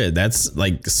 holy shit, that's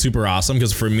like super awesome.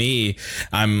 Because for me,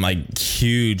 I'm like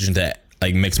huge into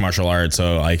like mixed martial arts,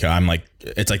 so like I'm like,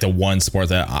 it's like the one sport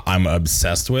that I'm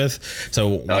obsessed with.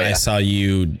 So when I saw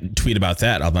you tweet about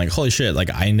that, I'm like, holy shit, like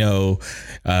I know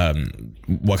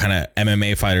what kind of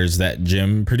MMA fighters that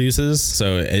gym produces.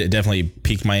 So it definitely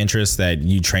piqued my interest that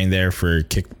you train there for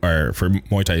for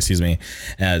Muay Thai, excuse me.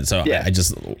 So I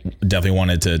just definitely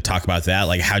wanted to talk about that.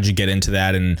 Like, how'd you get into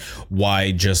that, and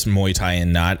why just Muay Thai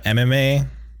and not MMA?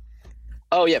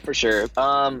 Oh yeah, for sure.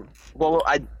 Well,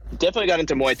 I definitely got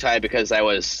into Muay Thai because I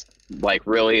was like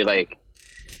really like,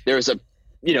 there was a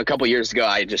couple years ago,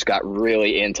 I just got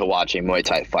really into watching Muay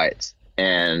Thai fights,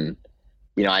 and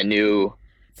I knew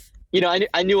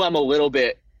I'm a little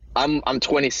bit, I'm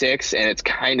 26, and it's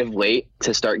kind of late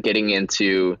to start getting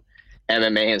into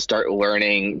MMA and start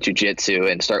learning jiu-jitsu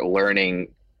and start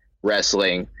learning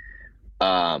wrestling.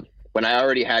 When I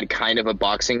already had kind of a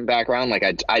boxing background, like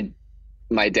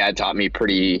my dad taught me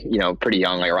pretty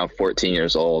young, like around 14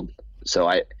 years old. So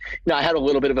I had a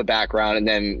little bit of a background, and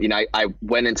then, I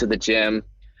went into the gym.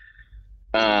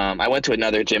 I went to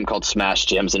another gym called Smash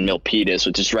Gyms in Milpitas,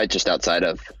 which is right just outside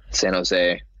of San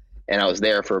Jose. And I was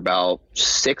there for about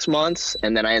 6 months,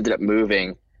 and then I ended up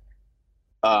moving.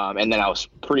 And then I was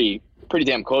pretty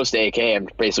damn close to AK. I'm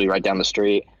basically right down the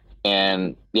street.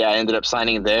 And yeah, I ended up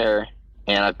signing there,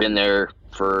 and I've been there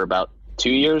for about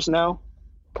 2 years now,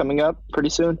 coming up pretty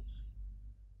soon.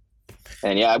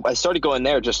 And yeah, I started going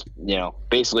there just,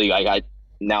 basically like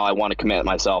now I want to commit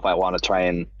myself. I want to try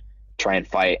and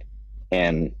fight.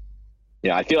 And,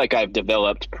 I feel like I've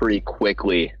developed pretty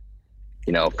quickly,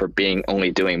 for being only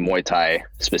doing Muay Thai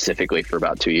specifically for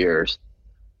about 2 years.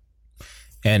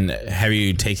 And have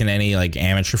you taken any like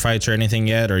amateur fights or anything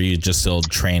yet? Or are you just still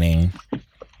training?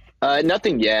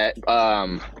 Nothing yet.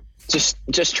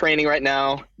 Just training right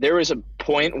now. There was a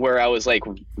point where I was like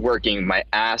working my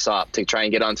ass off to try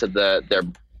and get onto their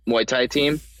Muay Thai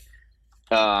team.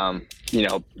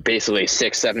 Basically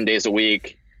 6-7 days a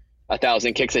week,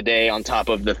 1,000 kicks a day on top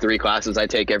of the 3 classes I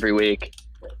take every week.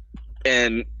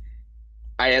 And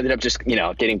I ended up just,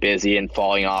 getting busy and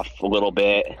falling off a little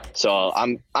bit. So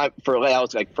that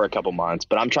was like for a couple months,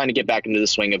 but I'm trying to get back into the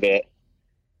swing of it.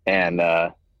 And,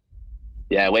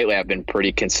 lately I've been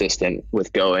pretty consistent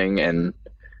with going, and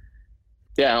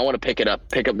I want to pick up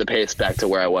the pace back to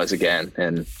where I was again.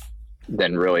 And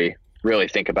then really, really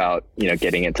think about,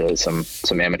 getting into some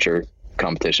amateur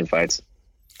competition fights.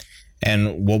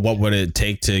 And what would it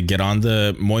take to get on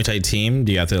the Muay Thai team?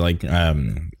 Do you have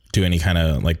to do any kind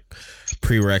of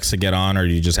prereqs to get on, or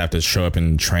do you just have to show up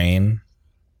and train?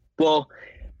 Well,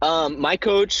 my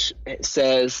coach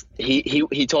says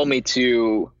he told me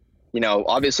to,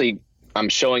 obviously I'm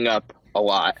showing up a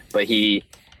lot, but they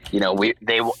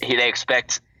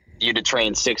expect you to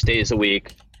train 6 days a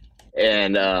week.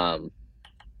 And,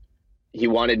 he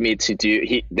wanted me to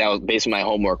that was basically my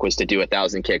homework, was to do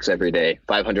 1,000 kicks every day,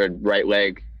 500 right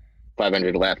leg,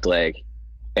 500 left leg.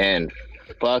 And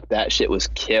fuck, that shit was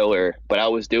killer. But I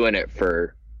was doing it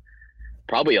for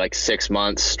probably 6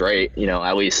 months straight,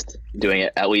 at least doing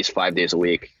it at least 5 days a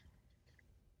week.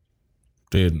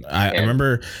 Dude, I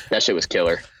remember that shit was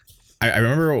killer. I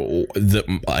remember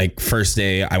the first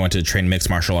day I went to train mixed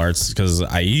martial arts, because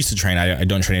I used to train. I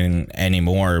don't train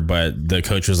anymore, but the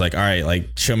coach was like, all right,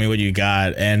 show me what you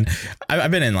got. And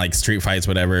I've been in street fights,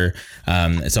 whatever.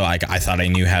 So I thought I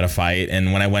knew how to fight.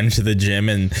 And when I went to the gym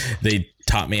and they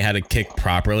taught me how to kick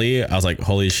properly, I was like,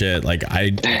 holy shit,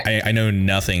 I know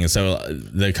nothing. So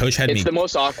the coach had It's the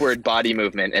most awkward body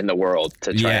movement in the world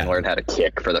to try and learn how to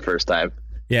kick for the first time.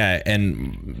 Yeah,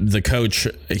 and the coach,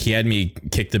 he had me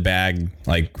kick the bag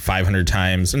 500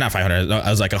 times. Not 500. I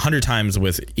was 100 times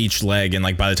with each leg,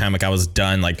 and by the time I was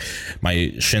done,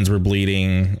 my shins were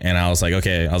bleeding, and I was like,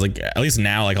 okay. I was like, at least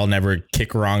now I'll never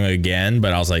kick wrong again.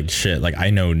 But I was like, shit, I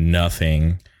know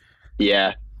nothing.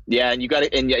 Yeah, and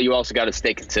you also got to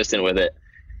stay consistent with it.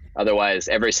 Otherwise,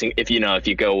 if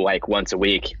you go once a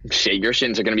week, shit, your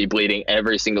shins are going to be bleeding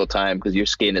every single time because your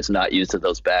skin is not used to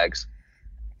those bags.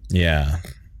 Yeah.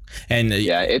 And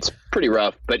it's pretty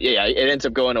rough, but it ends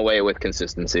up going away with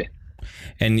consistency.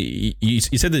 And you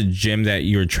said the gym that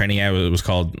you were training at was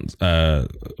called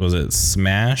was it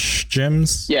Smash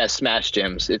Gyms? Yeah, Smash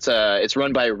Gyms. It's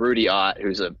run by Rudy Ott,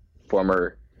 who's a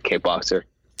former kickboxer.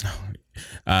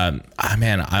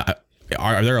 Man,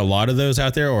 are there a lot of those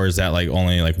out there, or is that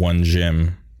only one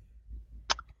gym?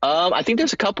 I think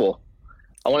there's a couple.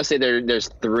 I want to say there's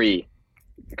 3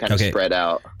 kind of spread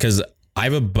out. Because I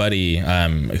have a buddy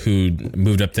who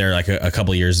moved up there a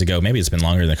couple of years ago. Maybe it's been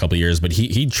longer than a couple of years, but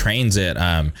he trains it.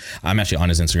 I'm actually on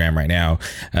his Instagram right now,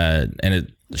 and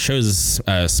it shows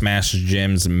Smash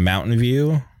Gyms Mountain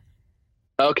View.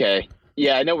 Okay.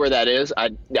 Yeah, I know where that is.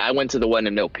 I went to the one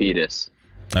in Milpitas.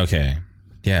 Okay.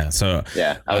 Yeah. So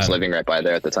I was living right by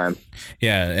there at the time.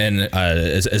 Yeah, and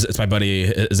it's my buddy.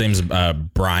 His name's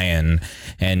Brian,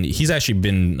 and he's actually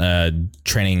been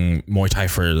training Muay Thai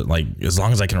for as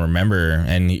long as I can remember.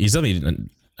 And he's only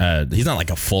he's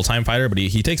not a full-time fighter, but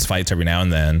he takes fights every now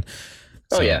and then.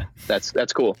 So. Oh yeah,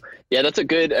 that's cool. Yeah, that's a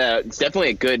good. It's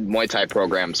definitely a good Muay Thai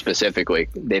program. Specifically,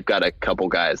 they've got a couple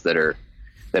guys that are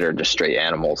just straight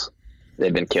animals.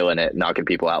 They've been killing it, knocking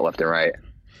people out left and right.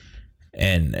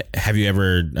 And have you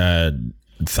ever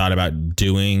thought about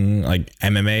doing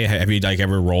MMA? Have you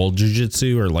ever rolled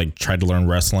jiu-jitsu or tried to learn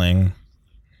wrestling?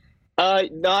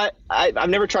 Not. I've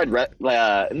never tried.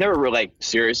 Never really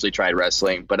seriously tried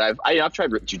wrestling, but I've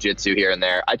tried jiu-jitsu here and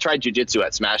there. I tried jiu-jitsu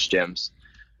at Smash Gyms,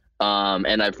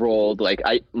 and I've rolled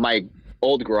my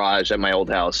old garage at my old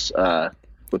house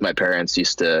with my parents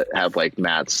used to have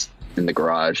mats in the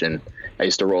garage, and I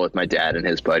used to roll with my dad and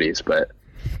his buddies, but.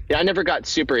 Yeah, I never got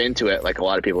super into it like a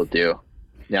lot of people do.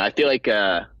 I feel like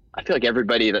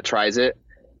everybody that tries it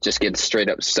just gets straight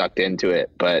up sucked into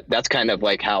it. But that's kind of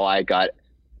how I got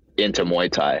into Muay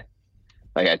Thai.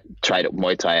 I tried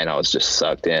Muay Thai and I was just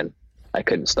sucked in. I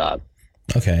couldn't stop.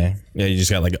 Okay. Yeah, you just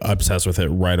got obsessed with it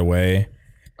right away.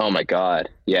 Oh my God.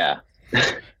 Yeah.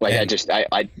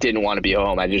 I didn't want to be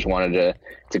home. I just wanted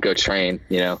to go train,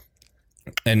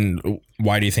 And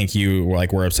why do you think you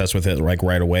were obsessed with it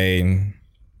right away?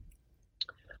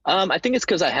 I think it's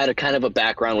because I had a kind of a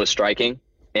background with striking,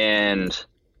 and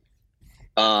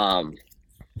I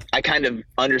kind of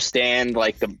understand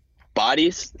the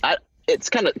bodies. It's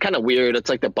kind of weird. It's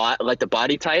the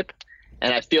body type,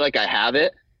 and I feel like I have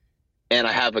it, and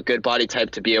I have a good body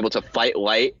type to be able to fight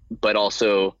light, but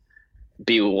also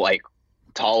be like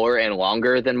taller and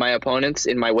longer than my opponents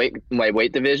in my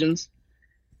weight divisions.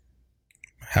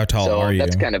 How tall are you?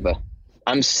 That's kind of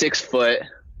I'm 6 foot.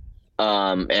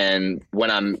 And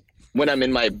when I'm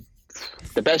in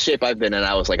the best shape I've been in,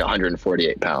 I was like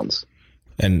 148 pounds.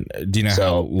 And do you know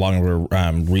how long of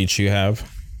a reach you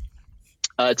have?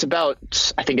 It's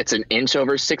about, I think it's an inch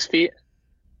over 6 feet.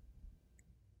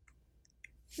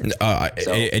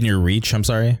 In your reach, I'm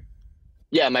sorry?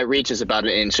 Yeah, my reach is about an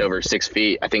inch over 6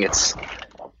 feet. I think it's,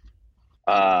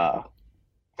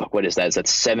 what is that? Is that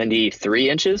 73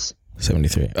 inches?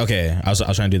 73. Okay, I was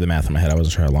trying to do the math in my head. I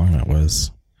wasn't sure how long that was.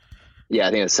 Yeah,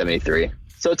 I think it's 73.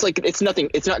 So it's like, it's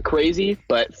not crazy,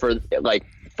 but for like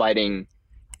fighting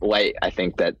light, I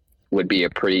think that would be a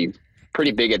pretty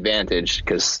big advantage,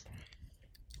 because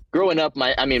growing up,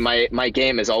 my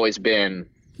game has always been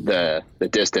the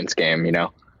distance game, you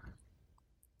know?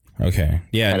 Okay.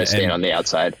 Yeah. Kind of staying on the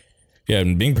outside. Yeah,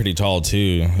 and being pretty tall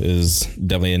too is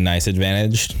definitely a nice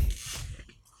advantage.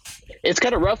 It's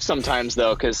kind of rough sometimes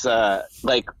though, because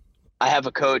like I have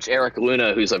a coach, Eric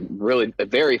Luna, who's a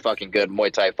very fucking good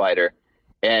Muay Thai fighter,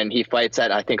 and he fights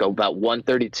at I think about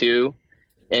 132,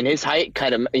 and his height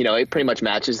kind of, you know, it pretty much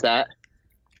matches that.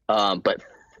 But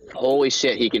holy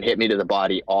shit, he can hit me to the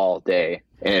body all day.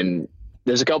 And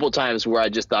there's a couple of times where I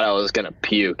just thought I was gonna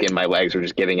puke and my legs were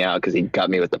just giving out because he got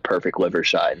me with the perfect liver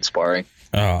shot in sparring.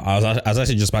 Oh, I was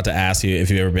actually just about to ask you if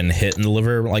you've ever been hit in the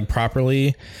liver like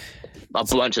properly. A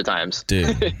bunch of times,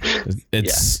 dude.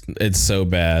 It's so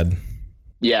bad.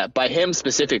 Yeah, by him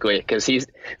specifically, because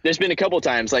there's been a couple of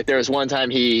times, like there was one time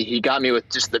he got me with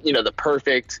just the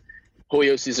perfect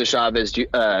Julio Cesar Chavez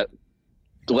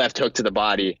left hook to the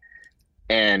body,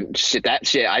 and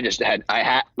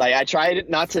I tried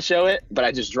not to show it, but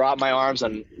I just dropped my arms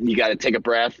and you got to take a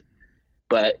breath.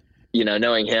 But you know,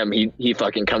 knowing him, he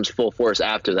fucking comes full force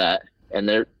after that, and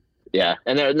there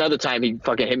another time he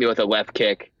fucking hit me with a left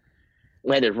kick,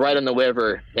 landed right on the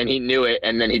liver, and he knew it,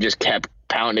 and then he just kept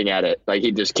pounding at it. Like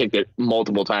he just kicked it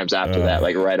multiple times after that,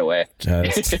 like right away.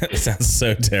 It sounds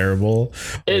so terrible.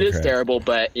 It is terrible,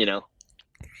 but you know,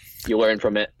 you learn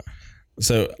from it.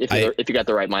 So if you got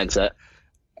the right mindset.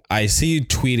 I see you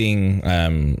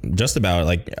tweeting just about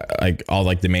like all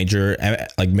like the major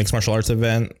like mixed martial arts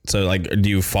event. So like, do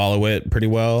you follow it pretty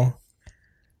well?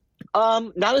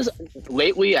 Not as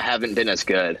lately. I haven't been as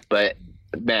good, but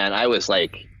man, I was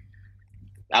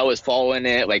following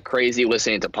it like crazy,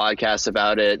 listening to podcasts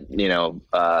about it. You know,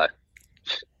 I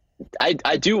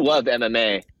do love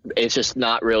MMA. It's just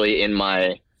not really in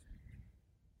my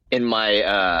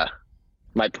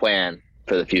my plan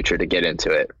for the future to get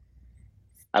into it.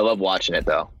 I love watching it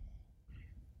though.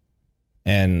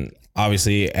 And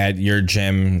obviously at your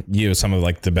gym, you have some of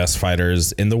like the best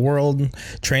fighters in the world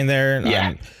train there.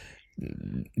 Yeah.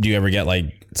 Do you ever get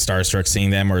like starstruck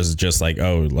seeing them, or is it just like,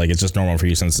 oh, like it's just normal for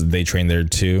you since they train there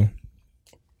too?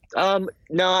 No,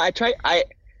 I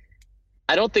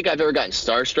don't think I've ever gotten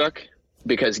starstruck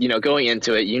because, you know, going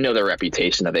into it, you know, the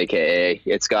reputation of AKA.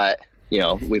 It's got, you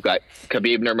know, we've got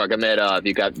Khabib Nurmagomedov,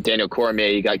 you got Daniel Cormier,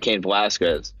 you got Cain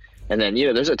Velasquez. And then, you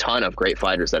know, there's a ton of great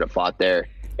fighters that have fought there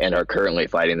and are currently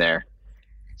fighting there.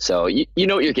 So you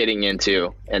know what you're getting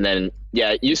into. And then,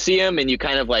 yeah, you see him and you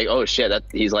kind of like, oh shit,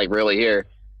 he's like really here.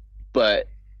 But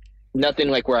nothing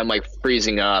like where I'm like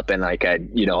freezing up and like I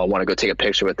want to go take a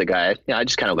picture with the guy. You know, I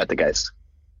just kind of let the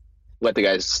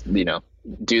guys, you know,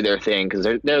 do their thing because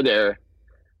they're there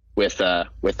with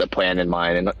the plan in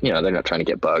mind, and you know they're not trying to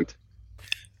get bugged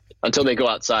until they go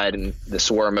outside and the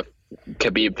swarm of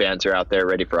Khabib fans are out there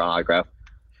ready for an autograph.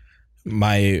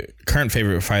 My current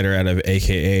favorite fighter out of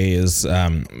AKA is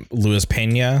Luis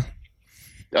Pena.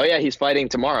 Oh yeah, he's fighting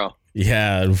tomorrow.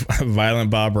 Yeah, Violent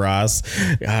Bob Ross.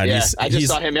 God, yeah, I just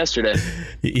saw him yesterday.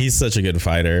 He's such a good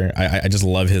fighter. I just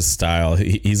love his style.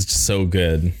 He's just so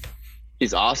good.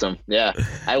 He's awesome. Yeah,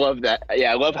 I love that.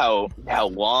 Yeah, I love how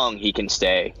long he can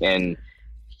stay, and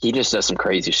he just does some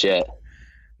crazy shit.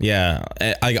 Yeah,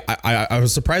 I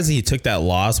was surprised he took that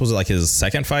loss. Was it like his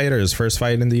second fight or his first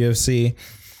fight in the UFC?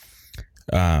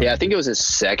 Yeah, I think it was his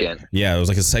second. Yeah, it was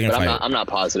like his second fight. I'm not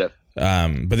positive.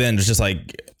 But then it's just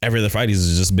like every other fight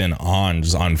he's just been on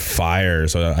fire.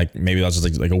 So like maybe that's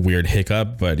just like a weird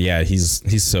hiccup. But yeah,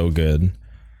 he's so good.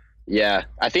 Yeah,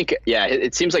 I think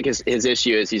it seems like his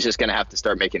issue is he's just gonna have to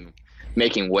start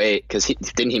making weight because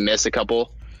didn't he miss a couple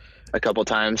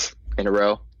times in a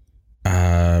row?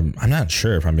 I'm not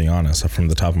sure if I'm being honest. From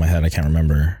the top of my head, I can't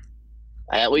remember.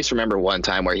 I at least remember one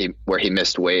time where he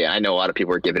missed weight. I know a lot of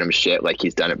people were giving him shit like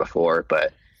he's done it before,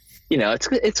 but you know it's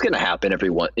gonna happen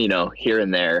here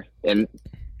and there, and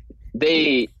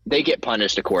they get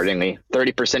punished accordingly.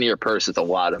 30% of your purse is a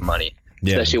lot of money.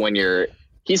 Yeah. especially when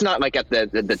he's not like at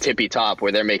the tippy top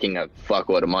where they're making a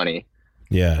fuckload of money.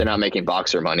 Yeah. They're not making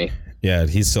boxer money. Yeah,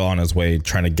 he's still on his way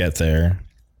trying to get there.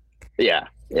 Yeah.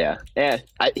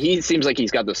 He seems like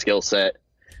he's got the skill set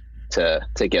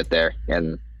to get there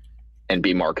and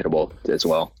be marketable as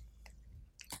well.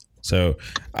 So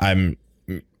I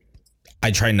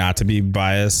try not to be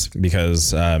biased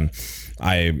because I'm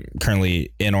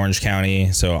currently in Orange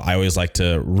County, so I always like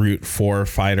to root for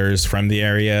fighters from the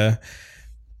area.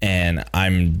 And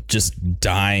I'm just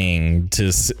dying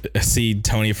to see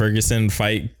Tony Ferguson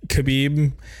fight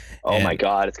Khabib. Oh my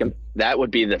God, that'll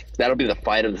be the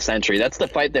fight of the century. That's the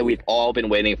fight that we've all been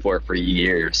waiting for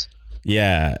years.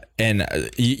 Yeah, and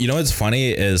you know what's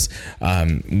funny is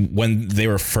when they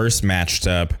were first matched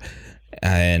up,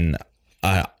 and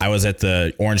I was at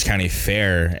the Orange County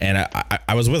Fair, and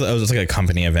it was like a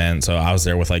company event, so I was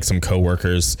there with like some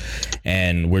coworkers,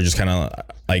 and we're just kind of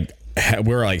like.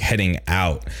 We were like heading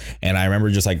out, and I remember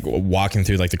just like walking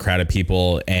through like the crowd of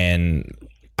people, and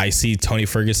I see Tony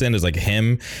Ferguson is like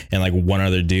him and like one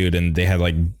other dude, and they had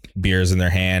like beers in their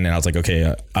hand, and I was like,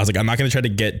 okay, I'm not gonna try to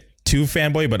get too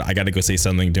fanboy, but I got to go say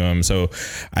something to him. So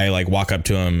I like walk up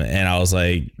to him, and I was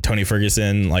like, Tony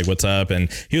Ferguson, like, what's up? And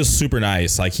he was super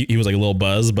nice. Like he was like a little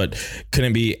buzzed, but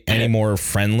couldn't be any more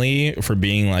friendly for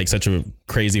being like such a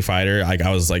crazy fighter. Like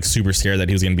I was like super scared that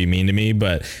he was gonna be mean to me,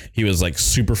 but he was like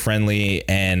super friendly.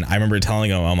 And I remember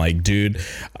telling him, I'm like, dude,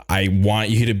 I want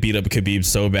you to beat up Khabib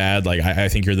so bad. Like I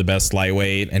think you're the best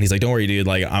lightweight. And he's like, don't worry, dude.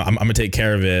 Like I'm gonna take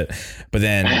care of it. But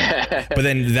then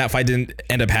that fight didn't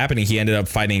end up happening. He ended up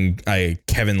fighting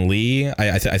Kevin Lee,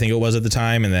 I think it was at the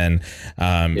time. And then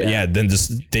then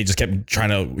they just kept trying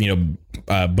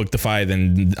to book the fight.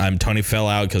 Then Tony fell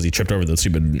out because he tripped over the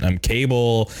stupid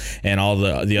cable and all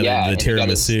the other the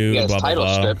tiramisu, blah blah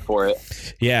blah. Strip for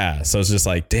it. Yeah, so it's just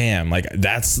like, damn, like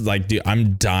that's like, dude,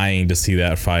 I'm dying to see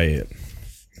that fight.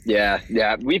 Yeah,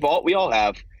 we all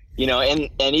have,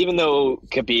 and even though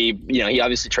Khabib, he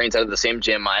obviously trains out of the same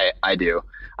gym I do.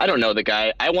 I don't know the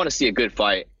guy. I want to see a good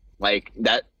fight. Like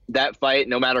that fight,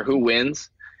 no matter who wins,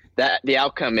 that the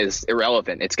outcome is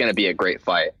irrelevant. It's going to be a great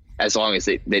fight as long as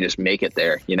they just make it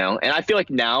there, And I feel like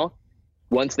now,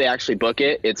 once they actually book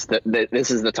it,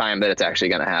 this is the time that it's actually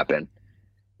going to happen.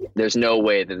 There's no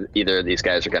way that either of these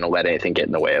guys are going to let anything get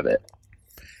in the way of it.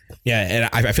 Yeah, and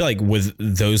I feel like with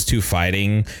those two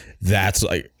fighting, that's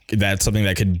something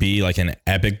that could be like an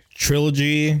epic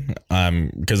trilogy,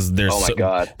 because they're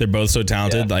both so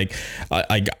talented. Yeah.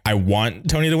 I want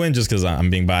Tony to win just because I'm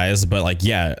being biased, but like,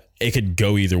 yeah, it could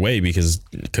go either way because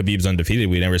Khabib's undefeated.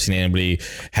 We've never seen anybody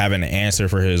have an answer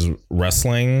for his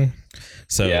wrestling.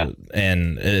 So, yeah.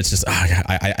 And it's just,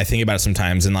 I think about it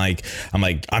sometimes, and like,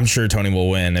 I'm sure Tony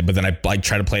will win, but then I like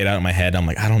try to play it out in my head. I'm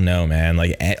like, I don't know, man.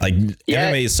 Like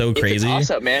MMA is so crazy. It's a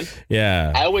toss-up, man.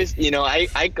 Yeah. I always,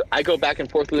 I go back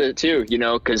and forth with it too,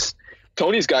 because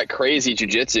Tony's got crazy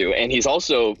jiu-jitsu, and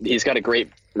he's got a great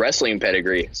wrestling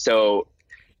pedigree. So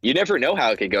you never know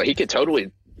how it could go. He could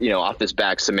totally, off his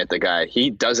back submit the guy. He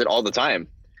does it all the time.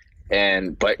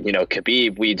 But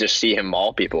Khabib, we just see him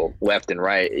maul people left and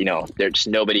right. There's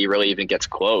nobody really even gets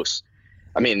close.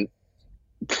 I mean,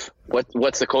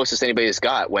 what's the closest anybody's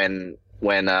got when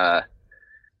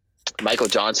Michael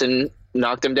Johnson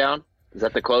knocked him down? Is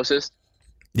that the closest?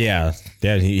 Yeah,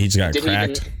 he just got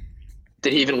cracked.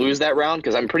 Did he even lose that round?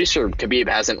 Because I'm pretty sure Khabib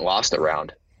hasn't lost a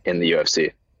round in the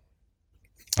UFC.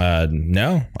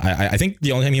 No, I think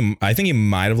the only time he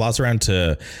might have lost a round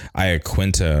to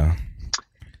Iaquinta.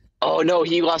 Oh no,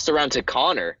 he lost a round to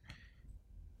Conor.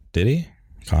 Did he?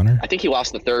 Conor? I think he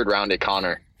lost the third round at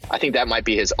Conor. I think that might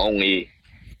be the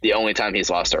only time he's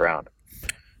lost a round.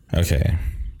 Okay.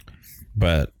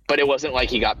 But it wasn't like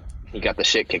he got the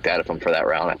shit kicked out of him for that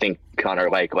round. I think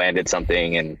Conor like landed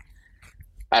something, and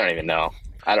I don't even know.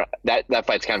 That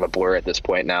fight's kind of a blur at this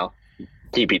point now.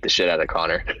 He beat the shit out of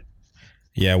Conor.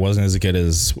 Yeah, it wasn't as good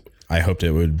as I hoped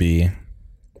it would be.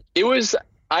 It was.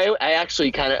 I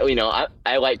actually kind of,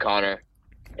 I like Conor,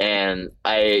 and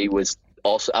I was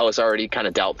already kind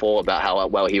of doubtful about how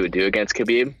well he would do against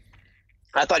Khabib.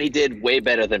 I thought he did way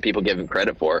better than people give him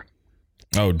credit for.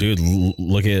 Oh, dude,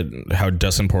 look at how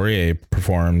Dustin Poirier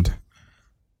performed.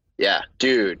 Yeah,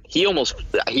 dude, I almost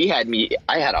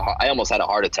had a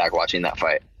heart attack watching that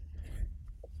fight.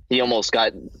 He almost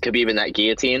got Khabib in that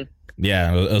guillotine.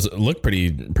 Yeah, it looked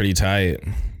pretty tight.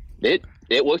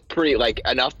 It looked pretty like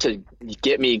enough to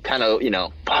get me kind of,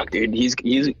 fuck, dude, is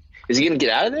he gonna get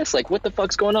out of this? Like, what the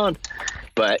fuck's going on?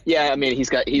 But yeah, I mean, he's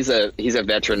a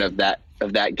veteran of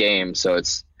that game, so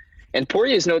and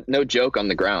Poirier is no joke on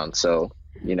the ground, so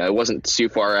it wasn't too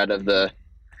far out of the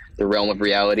realm of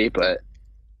reality, but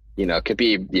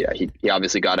Khabib, yeah, he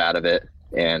obviously got out of it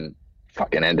and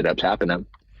fucking ended up tapping him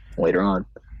later on.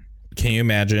 Can you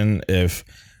imagine if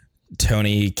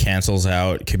Tony cancels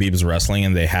out Khabib's wrestling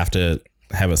and they have to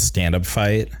have a stand-up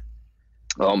fight?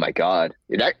 Oh my God,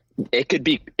 it could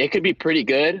be pretty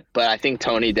good, but I think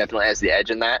Tony definitely has the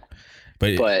edge in that.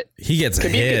 But he gets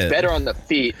Khabib hit. gets better on the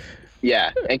feet.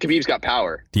 Yeah, and Khabib's got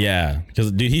power. Yeah,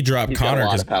 because dude, he dropped Conor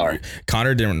because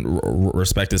Conor didn't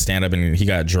respect his stand-up and he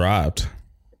got dropped.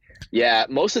 Yeah,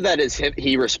 most of that is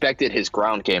he respected his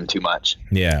ground game too much.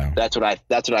 Yeah, that's what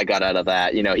I got out of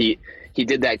that. He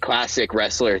did that classic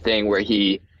wrestler thing where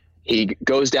he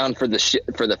goes down for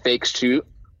the fake shoot,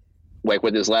 like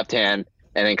with his left hand,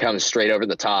 and then comes straight over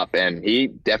the top, and he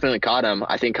definitely caught him.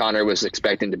 I think Conor was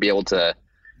expecting to be able to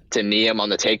knee him on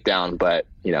the takedown, but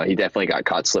he definitely got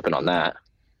caught slipping on that.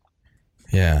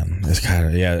 Yeah, it's kind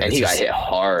of and he got hit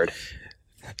hard.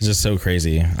 It's just so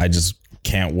crazy. I just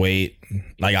can't wait.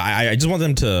 Like I just want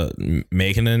them to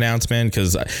make an announcement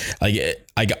because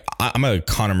I'm a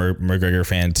Conor McGregor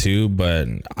fan too, but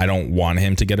I don't want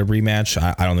him to get a rematch.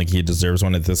 I don't think he deserves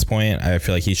one at this point. I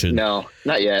feel like he should. No,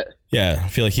 not yet. Yeah, I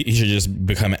feel like he should just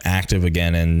become active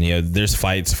again, and there's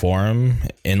fights for him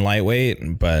in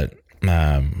lightweight, but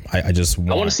I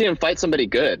want to see him fight somebody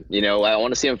good. I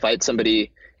want to see him fight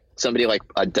somebody like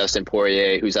a Dustin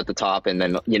Poirier who's at the top, and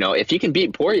then if he can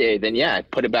beat Poirier, then yeah,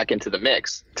 put it back into the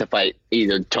mix to fight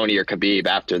either Tony or Khabib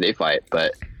after they fight.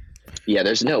 But yeah,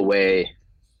 there's no way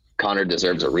Conor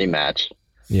deserves a rematch.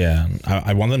 Yeah,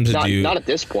 I want them to not at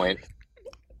this point.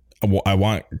 I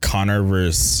want Conor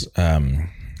versus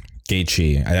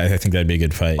Gaethje. I think that'd be a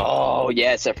good fight. Oh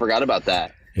yes, I forgot about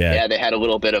that. Yeah, they had a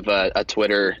little bit of a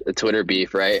Twitter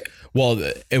beef, right? Well,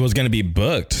 it was going to be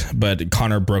booked, but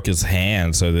Conor broke his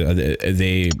hand, so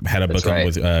they had a book him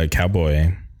with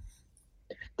Cowboy.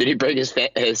 Did he break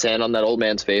his hand on that old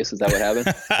man's face? Is that what happened?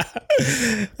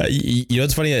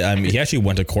 It's funny. He actually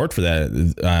went to court for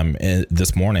that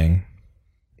this morning.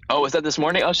 Oh, was that this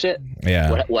morning? Oh shit.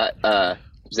 Yeah. What?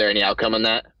 Is there any outcome on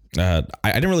that? I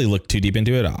didn't really look too deep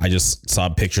into it. I just saw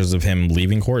pictures of him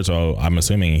leaving court, so I'm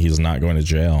assuming he's not going to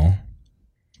jail.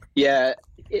 Yeah,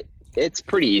 it's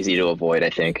pretty easy to avoid, I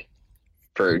think,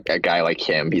 for a guy like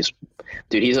him. He's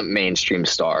a mainstream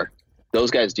star. Those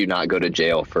guys do not go to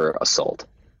jail for assault.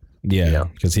 Yeah,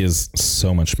 because he has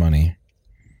so much money.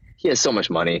 He has so much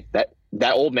money.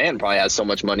 That old man probably has so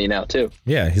much money now too.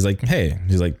 Yeah, he's like,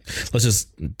 let's just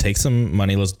take some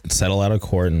money, let's settle out of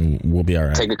court, and we'll be all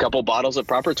right. Take a couple bottles of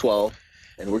Proper 12,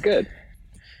 and we're good.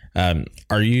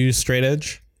 Are you straight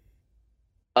edge?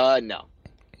 No.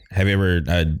 Have you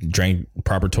ever drank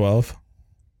Proper 12?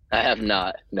 I have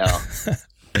not. No.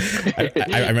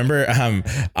 I remember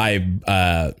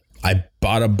I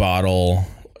bought a bottle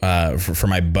for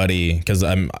my buddy, because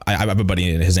I have a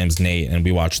buddy, his name's Nate, and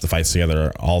we watch the fights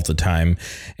together all the time,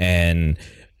 and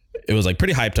it was like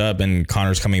pretty hyped up, and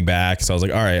Conor's coming back, so I was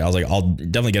like, all right, I'll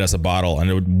definitely get us a bottle, and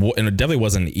it definitely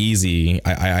wasn't easy.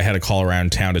 I had to call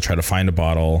around town to try to find a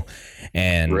bottle,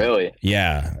 and really,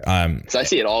 yeah, so I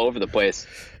see it all over the place.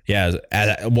 Yeah,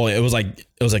 well, it was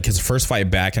like his first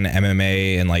fight back in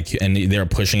MMA, and they were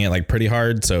pushing it like pretty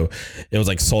hard, so it was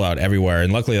like sold out everywhere.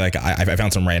 And luckily, like I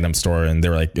found some random store, and they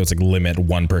were like, it was like limit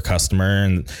one per customer,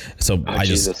 and so I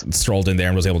just strolled in there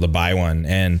and was able to buy one.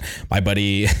 And my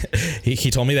buddy,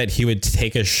 he told me that he would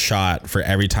take a shot for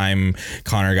every time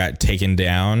Conor got taken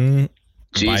down.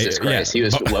 Jesus Christ, he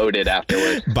was loaded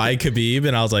afterward. By Khabib,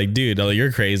 and I was like, dude,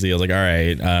 you're crazy. I was like, all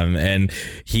right. And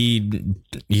he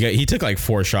took like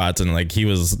 4 shots, and like he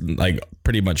was like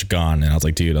pretty much gone. And I was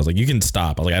like, dude, you can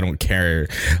stop. I was like, I don't care.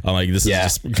 I'm like, this is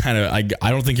just kind of,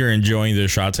 I don't think you're enjoying the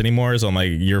shots anymore. So I'm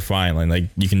like, you're fine. Like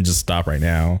you can just stop right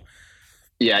now.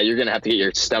 Yeah, you're gonna have to get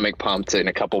your stomach pumped in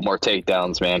a couple more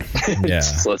takedowns, man. Yeah.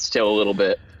 So let's chill a little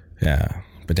bit. Yeah.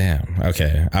 But damn.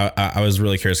 Okay. I was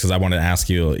really curious because I wanted to ask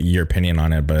you your opinion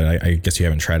on it, but I guess you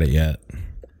haven't tried it yet.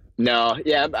 No.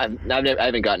 Yeah. I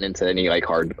haven't gotten into any like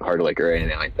hard liquor or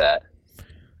anything like that.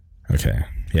 Okay.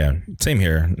 Yeah. Same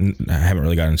here. I haven't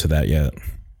really gotten into that yet.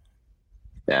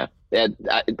 Yeah. Yeah.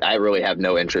 I really have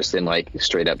no interest in like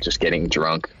straight up just getting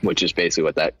drunk, which is basically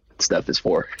what that stuff is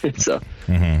for. So.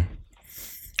 Mm-hmm.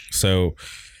 So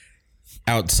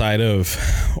outside of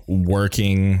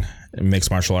working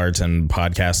mixed martial arts and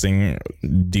podcasting,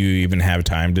 do you even have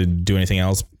time to do anything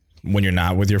else when you're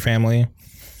not with your family?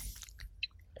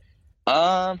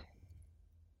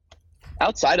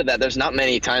 Outside of that, there's not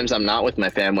many times I'm not with my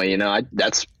family.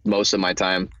 That's most of my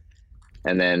time.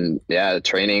 And then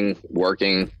training,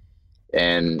 working,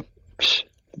 and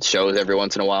shows every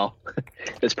once in a while.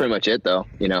 That's pretty much it, though.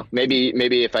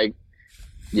 Maybe if I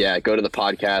go to the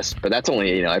podcast, but that's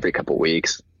only every couple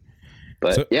weeks.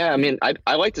 But So- yeah, I mean,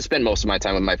 I like to spend most of my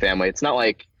time with my family. It's not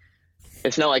like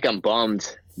I'm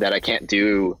bummed that I can't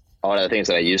do a lot of the things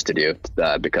that I used to do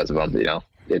because of them. You know,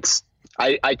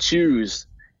 I choose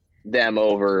them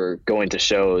over going to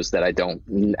shows that I don't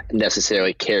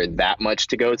necessarily care that much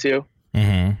to go to.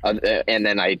 And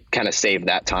then I kind of save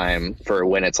that time for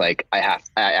when it's like I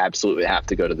absolutely have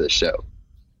to go to this show,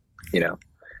 you know.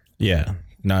 Yeah,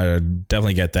 no, I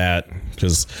definitely get that,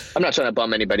 because I'm not trying to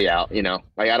bum anybody out, you know.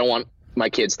 Like, I don't want my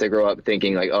kids to grow up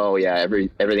thinking like, oh yeah,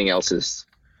 everything else is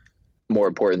more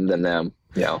important than them.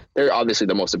 You know, they're obviously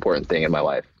the most important thing in my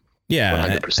life. yeah,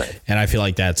 100%. and I feel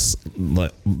like that's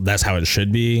how it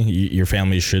should be. Your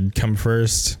family should come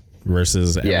first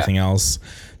versus everything else.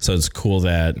 So it's cool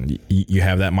that you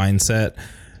have that mindset.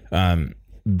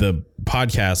 The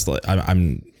podcast,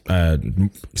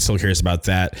 I'm still curious about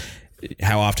that.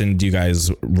 How often do you guys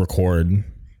record?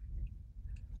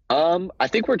 I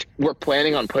think we're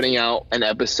planning on putting out an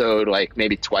episode like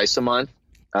maybe twice a month.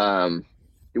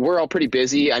 We're all pretty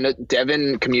busy. I know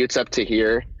Devin commutes up to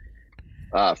here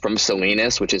from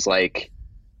Salinas, which is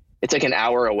it's like an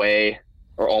hour away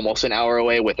or almost an hour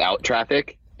away without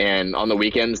traffic. And on the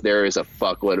weekends, there is a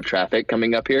fuckload of traffic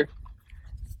coming up here.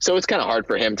 So it's kind of hard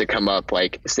for him to come up,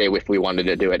 say if we wanted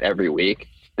to do it every week,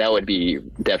 that would be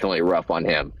definitely rough on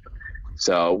him.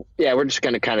 So yeah, we're just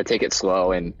going to kind of take it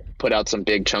slow and put out some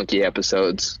big chunky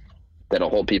episodes that'll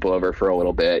hold people over for a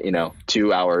little bit,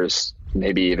 2 hours,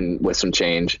 maybe even with some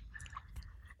change.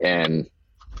 And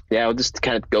yeah, we'll just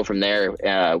kind of go from there.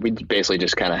 We basically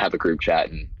just kind of have a group chat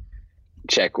and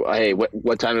check, hey,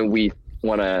 what time do we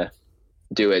want to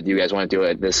do it? Do you guys want to do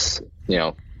it this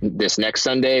next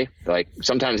Sunday? Like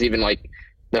sometimes even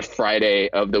the Friday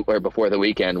or before the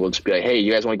weekend, we'll just be like, hey,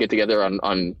 you guys want to get together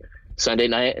on Sunday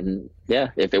night? And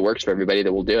yeah, if it works for everybody,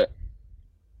 then we'll do it.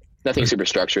 Nothing super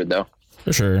structured though.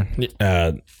 For sure.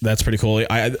 That's pretty cool.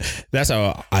 That's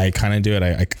how I kind of do it.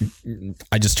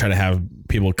 I just try to have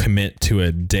people commit to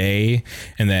a day,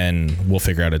 and then we'll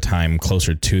figure out a time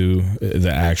closer to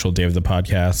the actual day of the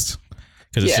podcast.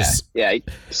 Cause it's just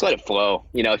let it flow.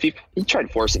 If you try to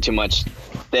force it too much,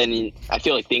 then I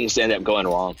feel like things end up going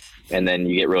wrong, and then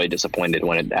you get really disappointed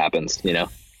when it happens,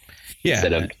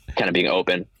 instead of kind of being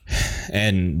open.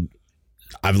 And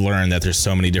I've learned that there's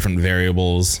so many different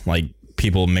variables, like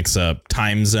people mix up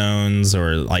time zones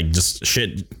or just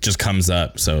shit just comes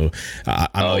up. So I'm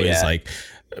always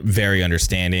very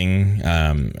understanding.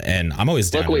 And I'm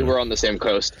always down. Luckily, we're on the same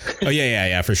coast. Oh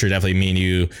yeah, for sure. Definitely me and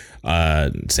you,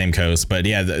 same coast. But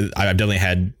yeah, I've definitely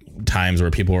had times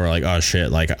where people were like, oh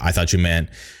shit, I thought you meant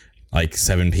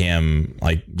 7 p.m.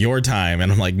 your time.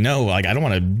 And I'm like, no, I don't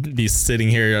want to be sitting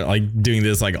here doing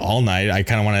this all night. I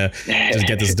kind of want to just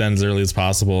get this done as early as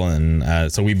possible. And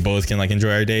so we both can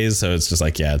enjoy our days. So it's just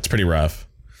it's pretty rough.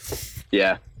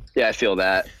 Yeah, I feel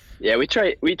that. Yeah, we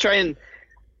try and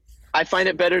I find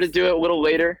it better to do it a little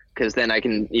later, because then I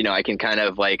can kind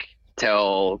of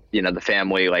tell the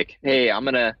family hey, I'm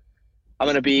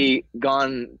gonna be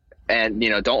gone, and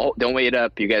don't wait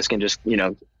up. You guys can just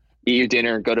eat your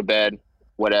dinner, go to bed,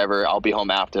 whatever. I'll be home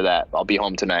after that. I'll be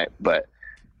home tonight. But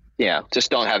yeah,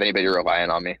 just don't have anybody relying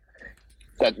on me.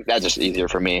 That's just easier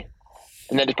for me.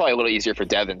 And then it's probably a little easier for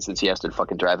Devin, since he has to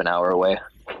fucking drive an hour away.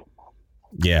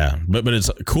 Yeah, but it's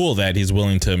cool that he's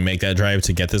willing to make that drive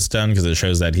to get this done, because it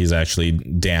shows that he's actually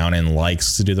down and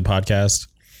likes to do the podcast.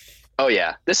 Oh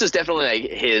yeah, this is definitely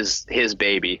his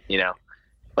baby.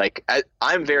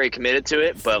 I'm very committed to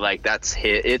it, but that's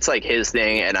it's his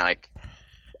thing, and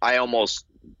I almost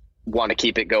want to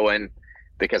keep it going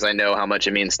because I know how much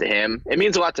it means to him. It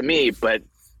means a lot to me, but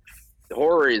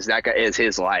horror is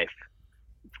his life,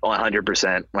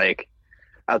 100%.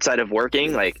 Outside of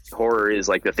working, horror is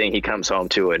the thing he comes home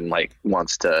to and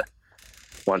wants to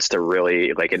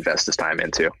really invest his time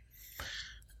into.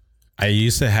 I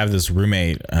used to have this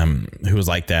roommate who was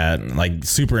like that,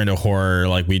 super into horror.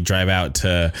 We'd drive out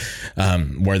to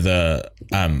where the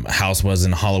house was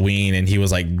in Halloween, and he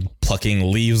was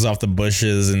plucking leaves off the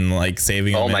bushes and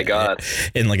saving them. Oh my God.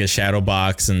 In a shadow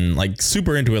box, and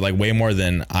super into it, way more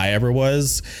than I ever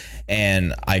was.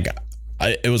 And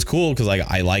it was cool because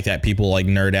I like that people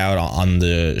nerd out on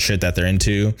the shit that they're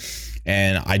into.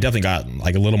 And I definitely got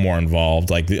a little more involved.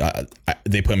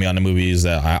 They put me on the movies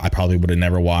that I probably would have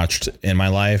never watched in my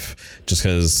life, just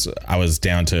because I was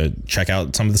down to check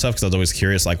out some of the stuff, because I was always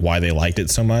curious why they liked it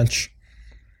so much.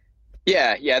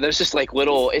 Yeah. There's just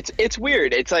little. It's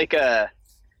weird. It's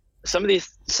some of these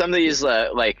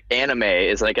anime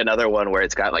is another one where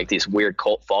it's got these weird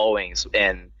cult followings,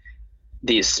 and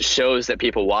these shows that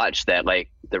people watch that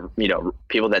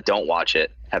people that don't watch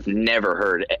it have never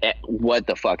heard what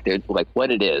the fuck, dude,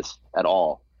 what it is at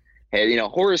all. And,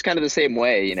 horror is kind of the same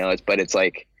way, but it's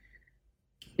like,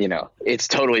 it's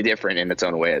totally different in its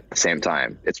own way at the same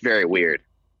time. It's very weird.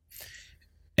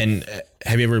 And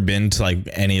have you ever been to like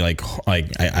any I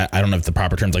don't know if the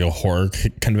proper term's like a horror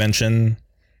convention?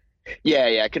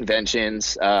 Yeah,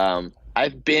 conventions. I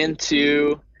haven't been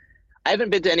to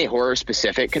any horror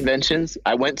specific conventions.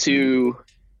 I went to,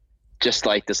 just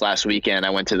like this last weekend, I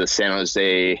went to the San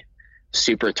Jose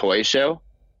Super Toy Show,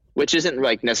 which isn't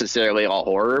like necessarily all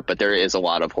horror, but there is a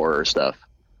lot of horror stuff.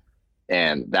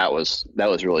 And that was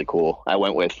really cool. I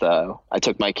went with, I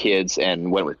took my kids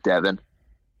and went with Devin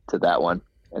to that one.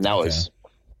 And that was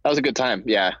a good time.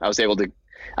 Yeah. I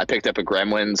picked up a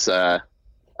Gremlins, a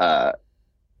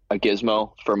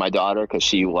gizmo for my daughter, cause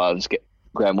she loves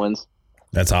Gremlins.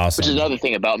 That's awesome. Which is another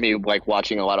thing about me, like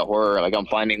watching a lot of horror. Like I'm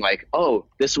finding like, oh,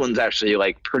 this one's actually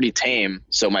like pretty tame.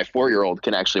 So my 4-year-old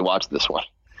can actually watch this one.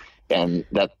 And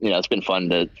that, it's been fun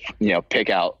to, pick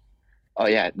out, oh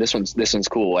yeah, this one's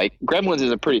cool. Like Gremlins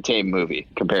is a pretty tame movie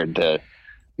compared to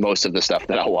most of the stuff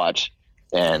that I'll watch.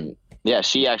 And yeah,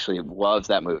 she actually loves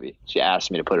that movie. She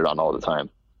asks me to put it on all the time.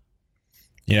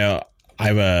 I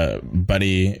have a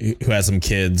buddy who has some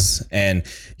kids, and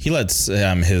he lets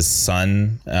his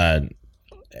son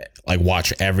like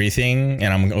watch everything.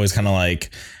 And I'm always kind of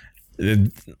like,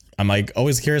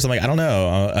 always curious. I'm like, I don't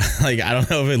know. I don't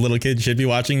know if a little kid should be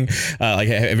watching. Have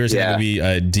you ever seen the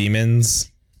movie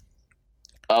Demons?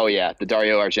 Oh yeah, the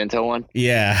Dario Argento one.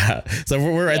 Yeah, so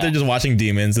we're right there just watching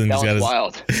Demons, and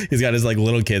wild. He's got his like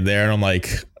little kid there, and I'm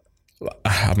like,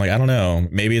 I don't know.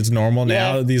 Maybe it's normal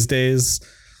now these days.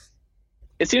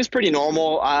 It seems pretty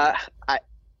normal. I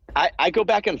go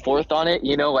back and forth on it.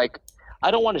 Like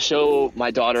I don't want to show my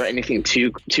daughter anything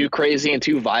too crazy and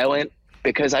too violent,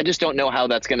 because I just don't know how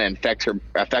that's going to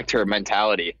affect her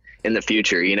mentality in the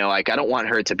future. Like I don't want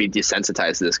her to be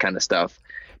desensitized to this kind of stuff,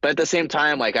 but at the same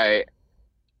time, like I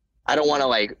don't want to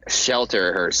like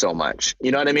shelter her so much.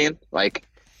 You know what I mean? Like,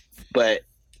 but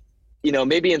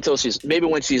maybe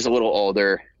when she's a little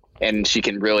older and she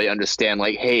can really understand,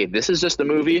 like, hey, this is just a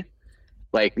movie.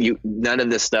 Like none of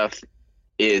this stuff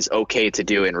is okay to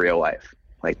do in real life.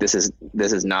 Like this is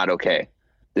not okay.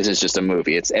 This is just a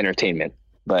movie. It's entertainment.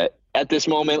 But at this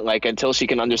moment, like until she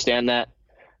can understand that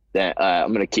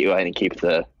I'm going to go ahead and keep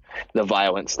the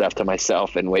violent stuff to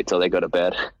myself and wait till they go to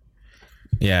bed.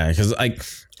 Yeah. Because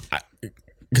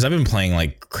I've been playing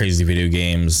like crazy video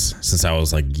games since I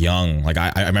was like young. Like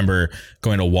I remember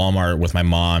going to Walmart with my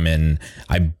mom, and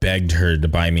I begged her to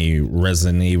buy me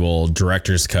Resident Evil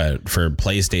Director's Cut for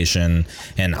PlayStation,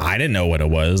 and I didn't know what it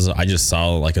was. I just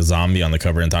saw like a zombie on the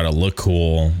cover and thought it looked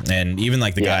cool. And even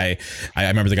like the guy, I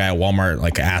remember the guy at Walmart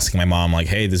like asking my mom like,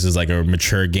 hey, this is like a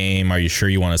mature game. Are you sure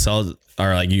you want to sell it?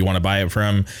 Or like you want to buy it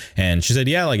from? And she said,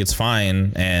 yeah, like it's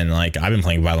fine. And like I've been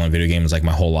playing violent video games like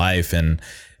my whole life, and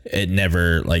it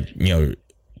never like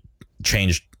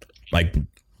changed like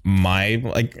my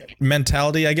like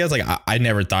mentality, I guess. Like I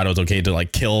never thought it was okay to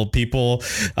like kill people,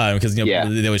 because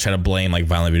they always try to blame like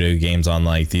violent video games on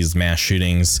like these mass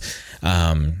shootings,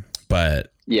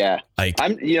 but like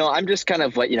I'm just kind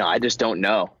of like I just don't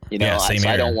know,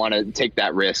 I don't want to take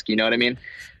that risk, you know what I mean?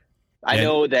 I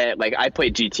know that like I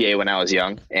played GTA when I was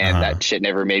young, and that shit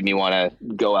never made me want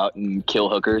to go out and kill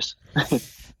hookers.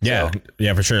 Yeah,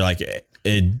 for sure. Like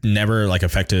it never like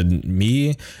affected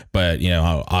me, but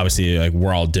obviously like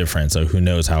we're all different, so who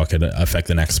knows how it could affect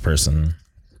the next person.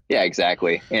 Yeah,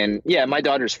 exactly. And my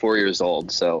daughter's 4 years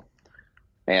old, so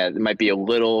it might be a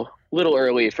little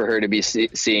early for her to be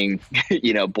seeing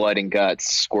blood and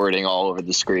guts squirting all over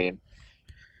the screen.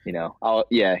 I'll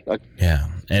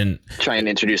and try and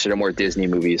introduce her to more Disney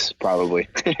movies probably.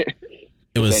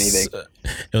 It was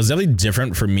definitely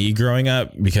different for me growing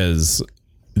up, because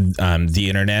the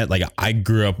internet, like I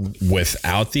grew up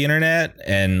without the internet,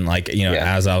 and like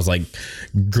as I was like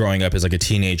growing up as like a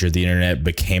teenager, the internet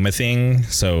became a thing.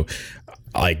 So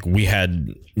like we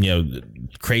had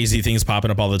crazy things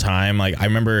popping up all the time. Like I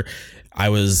remember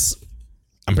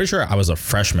I'm pretty sure I was a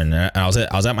freshman, and I was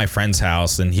at my friend's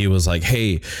house, and he was like,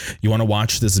 hey, you want to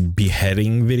watch this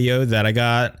beheading video that I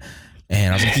got?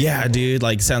 And I was like, yeah, dude,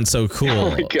 like sounds so cool.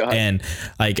 Oh my God. And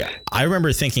like I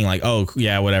remember thinking like, oh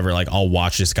yeah, whatever, like I'll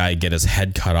watch this guy get his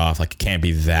head cut off, like it can't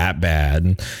be that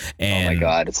bad. And oh my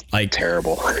God, it's like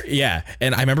terrible. Yeah.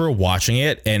 And I remember watching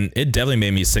it, and it definitely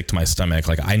made me sick to my stomach.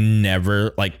 Like I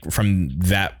never, like from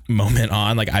that moment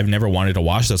on, like I've never wanted to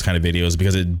watch those kind of videos,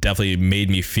 because it definitely made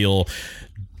me feel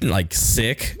like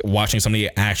sick watching somebody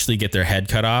actually get their head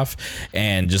cut off,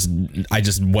 and I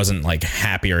just wasn't like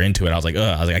happy or into it. I was like,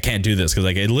 I can't do this, because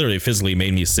like it literally physically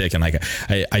made me sick, and like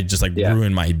I just like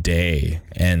ruined my day.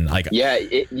 And like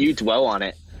you dwell on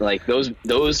it, like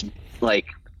those like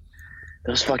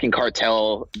those fucking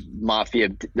cartel mafia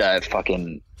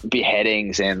fucking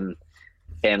beheadings and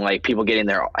like people getting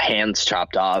their hands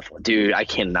chopped off, dude. I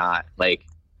cannot, like,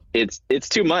 it's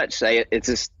too much. It's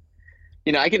just,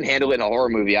 you know, I can handle it in a horror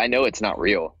movie. I know it's not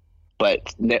real,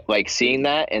 but like seeing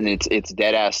that and it's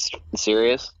dead ass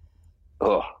serious.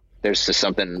 Oh, there's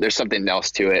something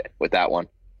else to it with that one.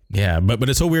 Yeah, but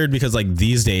it's so weird because like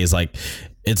these days, like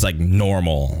it's like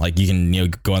normal. Like you can, you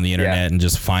know, go on the internet and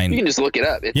just find. You can just look it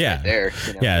up. It's right there.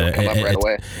 You know, it'll come up right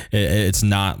away. It's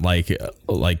not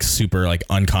like super like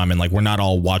uncommon. Like we're not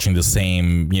all watching the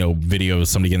same, you know, videos,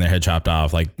 somebody getting their head chopped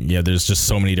off. Like, yeah, there's just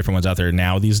so many different ones out there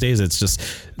now these days. It's just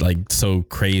like so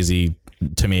crazy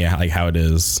to me, like how it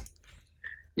is.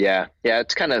 Yeah,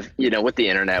 it's kind of, you know, with the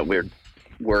internet,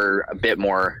 we're a bit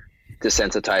more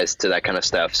desensitized to that kind of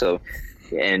stuff. So.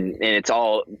 And it's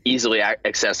all easily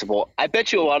accessible. I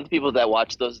bet you a lot of the people that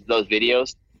watch those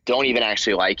videos don't even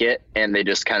actually like it, and they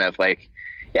just kind of like,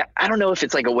 yeah, I don't know if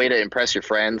it's like a way to impress your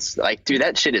friends. Like, dude,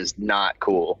 that shit is not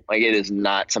cool. Like, it is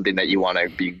not something that you want to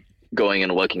be going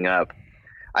and looking up.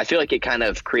 I feel like it kind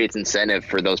of creates incentive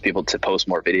for those people to post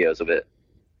more videos of it.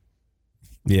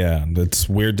 Yeah, that's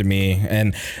weird to me,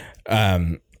 and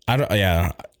I don't.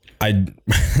 Yeah. I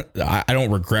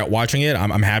don't regret watching it.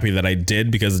 I'm happy that I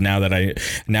did, because now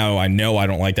I know I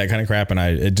don't like that kind of crap, and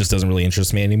it just doesn't really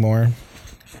interest me anymore.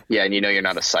 Yeah, and you know you're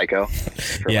not a psycho.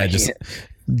 Yeah, just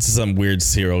some weird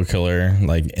serial killer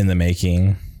like in the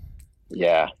making.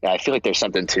 Yeah, I feel like there's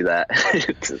something to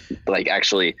that. Like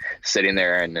actually sitting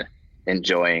there and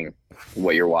enjoying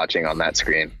what you're watching on that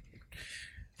screen.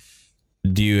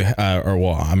 Do you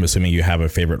I'm assuming you have a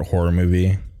favorite horror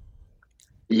movie?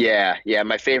 Yeah,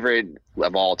 my favorite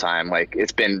of all time. Like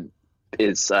it's been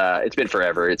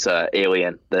forever. It's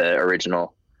Alien, the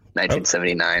original,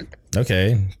 1979.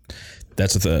 Okay,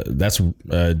 that's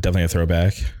definitely a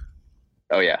throwback.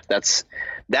 Oh yeah, that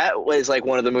was like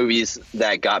one of the movies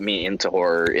that got me into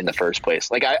horror in the first place.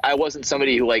 Like I wasn't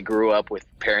somebody who like grew up with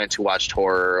parents who watched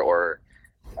horror or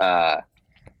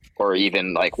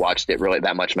even like watched it really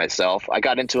that much myself. I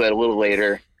got into it a little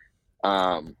later.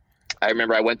 I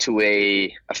remember I went to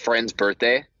a friend's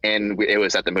birthday, and it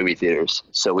was at the movie theaters.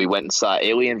 So we went and saw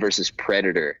Alien versus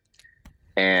Predator,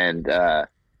 and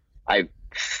I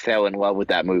fell in love with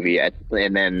that movie. And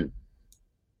then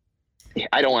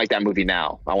I don't like that movie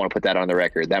now. I want to put that on the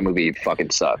record. That movie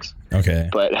fucking sucks. Okay.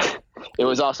 But it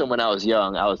was awesome when I was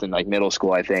young. I was in like middle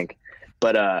school, I think.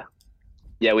 But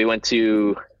yeah, we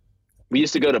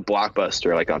used to go to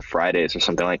Blockbuster like on Fridays or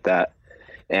something like that.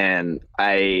 And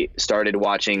I started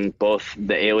watching both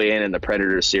the Alien and the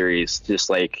Predator series. Just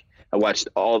like I watched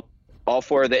all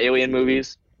four of the Alien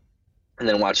movies, and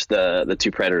then watched the two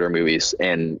Predator movies.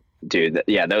 And dude,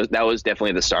 that was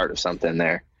definitely the start of something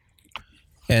there.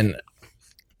 And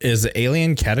is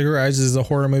Alien categorized as a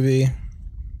horror movie?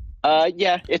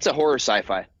 Yeah, it's a horror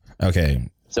sci-fi. Okay.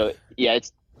 So yeah,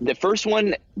 it's the first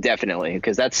one definitely,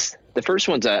 because the first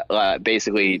one's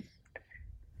basically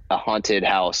a haunted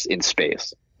house in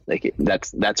space. Like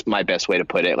that's my best way to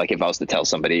put it. Like if I was to tell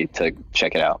somebody to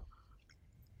check it out.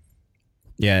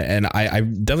 Yeah, and I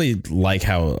definitely like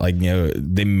how, like, you know,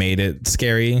 they made it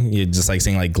scary. You just like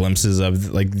seeing like glimpses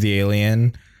of like the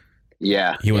alien.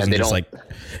 Yeah, he wasn't just like,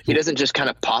 he doesn't just kind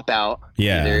of pop out.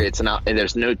 Yeah, either. It's not.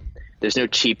 There's no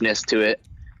cheapness to it,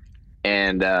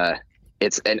 and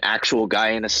it's an actual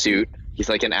guy in a suit. He's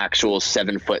like an actual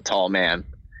 7 foot tall man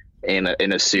in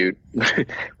a suit,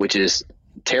 which is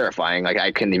terrifying. Like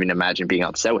I couldn't even imagine being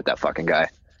on set with that fucking guy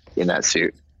in that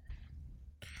suit.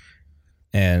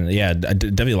 And yeah, I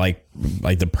definitely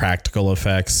like the practical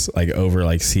effects like over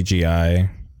like CGI.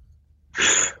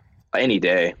 Any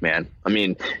day, man. I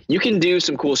mean, you can do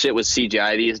some cool shit with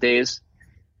CGI these days,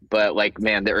 but like,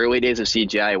 man, the early days of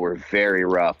CGI were very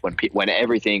rough when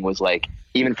everything was like,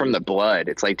 even from the blood.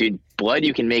 It's like, dude, blood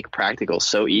you can make practical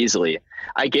so easily.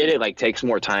 I get it, like takes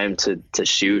more time to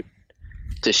shoot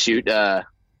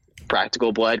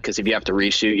practical blood, because if you have to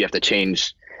reshoot, you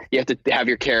have to have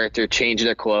your character change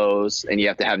their clothes, and you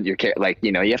have to have your like,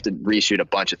 you know, you have to reshoot a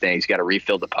bunch of things. You got to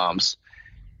refill the pumps.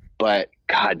 But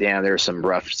god damn, there's some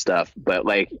rough stuff. But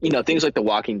like, you know, things like The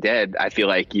Walking Dead, I feel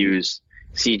like use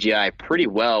CGI pretty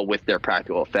well with their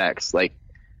practical effects. Like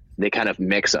they kind of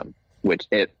mix them, which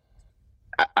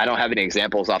I don't have any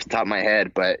examples off the top of my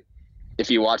head, but if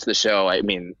you watch the show, I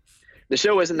mean, the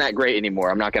show isn't that great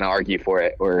anymore. I'm not going to argue for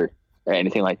it or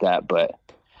anything like that, but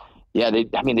yeah, they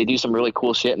do some really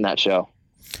cool shit in that show,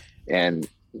 and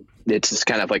it's just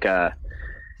kind of like a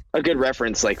good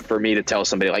reference, like for me to tell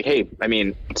somebody like, hey, I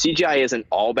mean, CGI isn't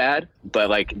all bad, but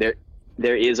like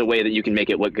there is a way that you can make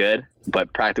it look good,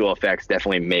 but practical effects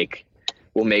definitely make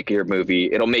will make your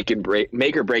movie. It'll make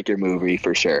or break your movie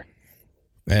for sure.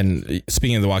 And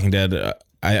speaking of The Walking Dead,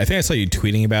 I think I saw you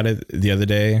tweeting about it the other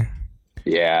day.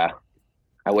 Yeah,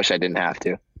 I wish I didn't have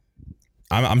to.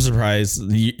 I'm surprised.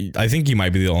 I think you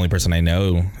might be the only person I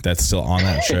know that's still on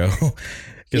that show.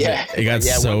 Yeah, it got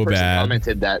so one person bad.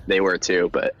 Commented that they were too,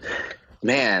 but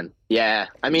man, yeah.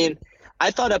 I mean,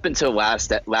 I thought up until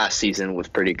last season was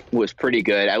pretty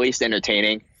good, at least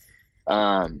entertaining.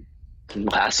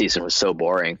 Last season was so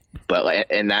boring, but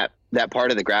and that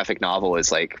part of the graphic novel is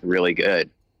like really good.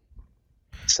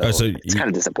 So it's kind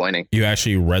of disappointing. You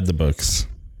actually read the books?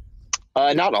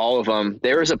 Not all of them.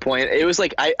 There was a point. It was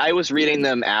like I was reading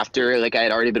them after like I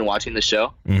had already been watching the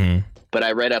show, but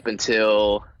I read up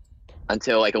until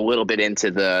like a little bit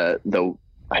into the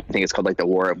I think it's called like the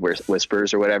War of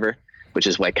Whispers or whatever, which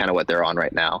is like kind of what they're on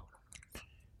right now.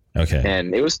 Okay.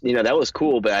 And it was, that was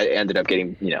cool, but I ended up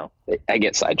getting, I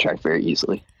get sidetracked very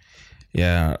easily.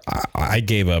 Yeah, I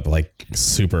gave up like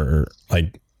super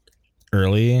like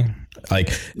early.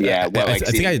 Like yeah, I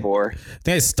think 4? I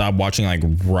think I stopped watching like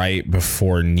right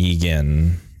before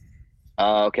Negan.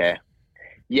 Oh, okay.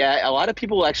 Yeah, a lot of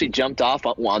people actually jumped off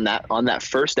on that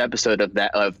first episode of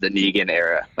the Negan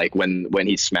era, like when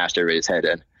he smashed everybody's head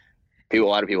in. A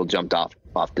lot of people jumped off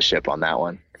the ship on that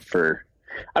one for,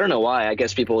 I don't know why. I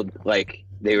guess people like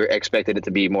they were expected it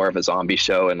to be more of a zombie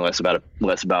show and less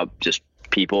about just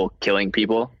people killing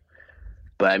people.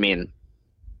 But I mean,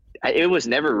 it was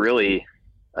never really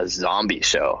a zombie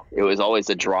show. It was always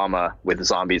a drama with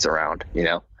zombies around,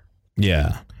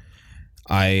 Yeah,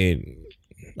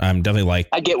 I'm definitely like.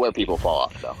 I get where people fall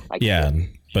off though.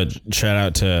 But shout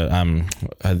out to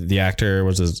the actor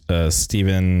was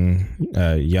Steven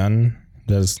Yeun.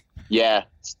 Yeah,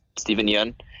 Steven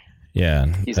Yeun.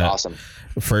 Yeah, he's awesome.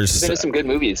 He's been in some good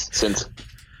movies since.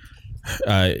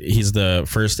 He's the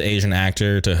first Asian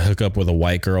actor to hook up with a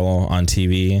white girl on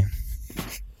TV.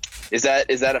 Is that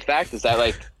a fact? Is that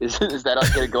like is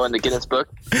that going to go in the Guinness Book?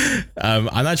 I'm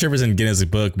not sure if it's in Guinness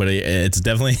Book, but it's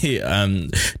definitely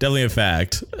a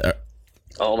fact.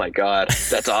 Oh my God,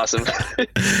 that's awesome!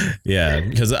 Yeah,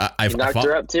 because I knocked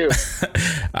her up too.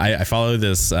 I follow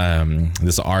this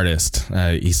artist.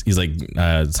 He's like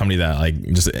somebody that like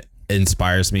just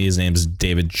inspires me. His name's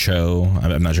David Cho.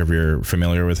 I'm not sure if you're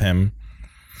familiar with him.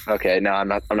 Okay, no, I'm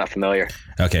not familiar.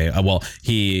 Okay, well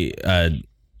he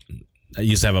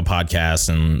used to have a podcast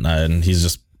and he's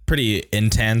just pretty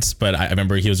intense, but I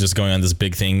remember he was just going on this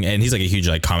big thing, and he's like a huge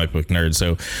like comic book nerd,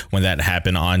 so when that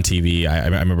happened on TV, I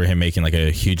remember him making like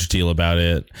a huge deal about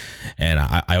it, and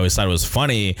I always thought it was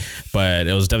funny, but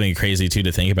it was definitely crazy too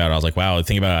to think about. I was like, wow,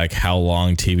 think about like how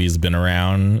long TV's been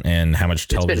around and how much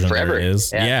television there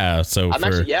is. Yeah, so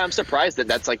I'm surprised that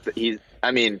that's like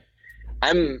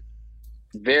I'm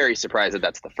very surprised that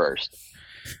that's the first,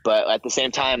 but at the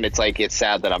same time it's like it's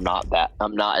sad that I'm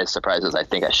not as surprised as I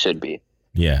think I should be.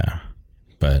 Yeah,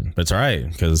 but it's all right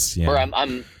because or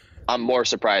I'm more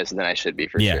surprised than I should be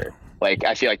for sure. Like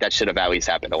I feel like that should have at least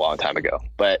happened a long time ago.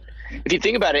 But if you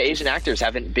think about it, Asian actors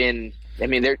haven't been. I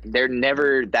mean, they're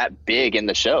never that big in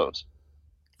the shows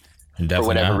for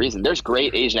whatever reason. There's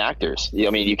great Asian actors. I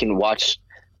mean, you can watch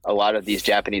a lot of these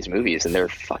Japanese movies and they're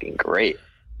fucking great.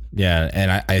 Yeah,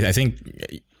 and I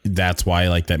think that's why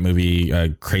like that movie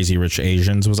Crazy Rich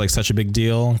Asians was like such a big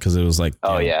deal because it was like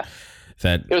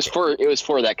that it was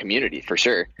for that community for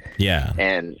sure. Yeah,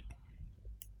 and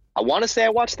I want to say I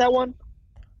watched that one.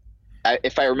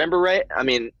 If I remember right, I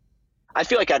mean, I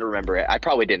feel like I'd remember it. I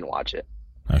probably didn't watch it.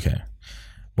 Okay,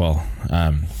 well,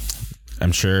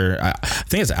 I'm sure. I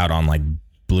think it's out on like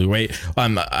Blu-ray.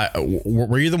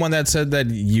 Were you the one that said that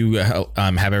you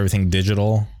have everything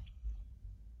digital?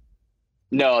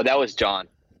 No, that was John.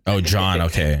 Oh, John.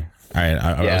 Okay, all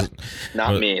right.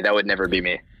 Not me. That would never be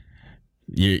me.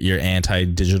 You're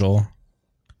anti-digital?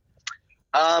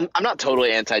 I'm not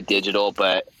totally anti-digital,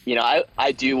 but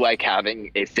I do like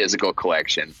having a physical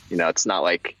collection. It's not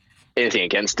like anything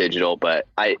against digital, but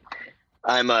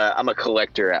I'm a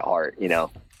collector at heart.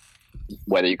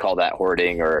 Whether you call that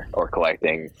hoarding or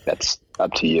collecting, that's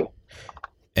up to you.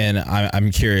 And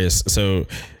I'm curious. So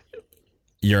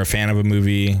you're a fan of a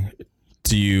movie.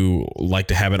 Do you like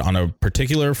to have it on a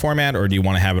particular format, or do you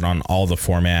want to have it on all the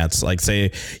formats? Like,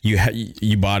 say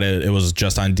you bought it, it was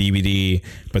just on DVD,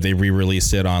 but they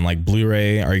re-released it on like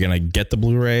Blu-ray. Are you gonna get the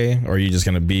Blu-ray, or are you just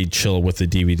gonna be chill with the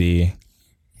DVD?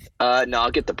 No,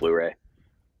 I'll get the Blu-ray.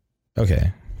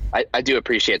 Okay. I do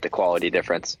appreciate the quality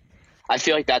difference. I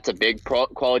feel like that's a big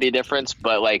quality difference,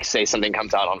 but like, say something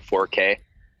comes out on 4K,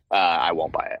 I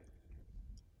won't buy it.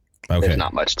 Okay. There's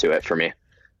not much to it for me.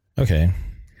 Okay.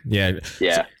 Yeah.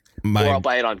 Yeah. Or I'll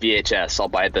buy it on VHS. I'll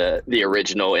buy the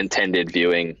original intended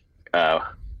viewing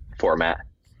format.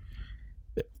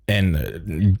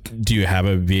 And do you have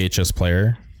a VHS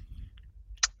player?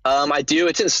 I do.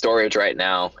 It's in storage right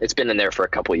now. It's been in there for a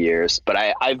couple of years, but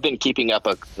I've been keeping up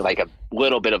a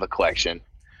little bit of a collection.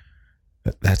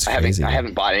 That's crazy. I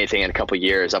haven't bought anything in a couple of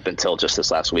years up until just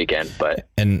this last weekend, but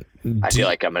I feel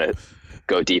like I'm gonna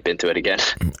go deep into it again.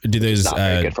 Do those not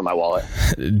very good for my wallet?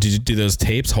 Do those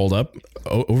tapes hold up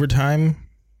over time?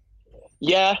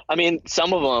 Yeah, I mean,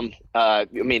 some of them.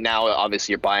 Now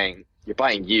obviously you're buying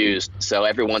used, so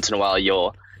every once in a while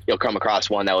you'll come across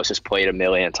one that was just played a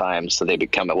million times, so they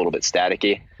become a little bit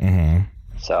staticky. Mm-hmm.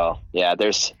 So yeah,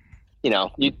 there's,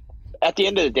 at the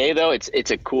end of the day though, it's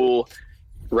a cool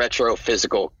retro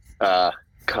physical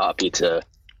copy to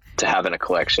have in a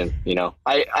collection.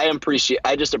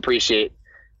 I just appreciate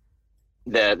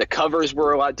the covers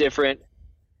were a lot different.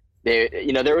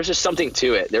 There was just something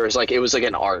to it. There was it was like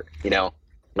an art,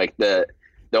 like the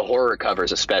horror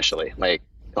covers, especially like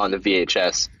on the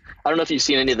VHS. I don't know if you've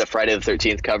seen any of the Friday the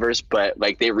 13th covers, but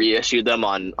like they reissued them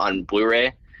on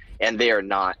Blu-ray, and they are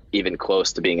not even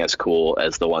close to being as cool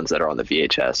as the ones that are on the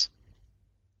VHS.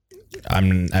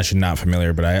 I'm actually not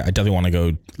familiar, but I definitely want to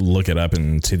go look it up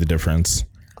and see the difference.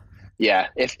 Yeah,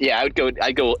 I'd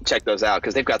go check those out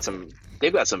because they've got some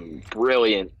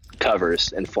brilliant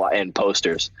covers and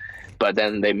posters, but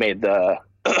then they made the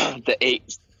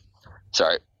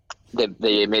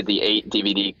they made the 8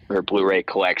 DVD or Blu-ray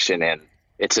collection, and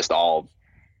it's just all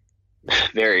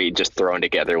very just thrown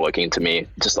together looking to me,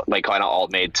 just like kind of all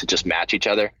made to just match each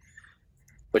other,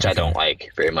 which I don't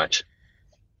like very much.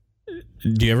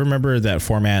 Do you ever remember that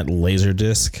format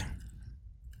Laserdisc?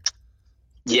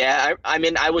 Yeah,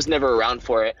 I was never around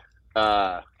for it.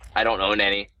 I don't own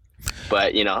any,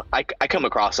 but I come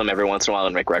across them every once in a while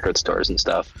in record stores and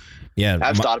stuff. Yeah,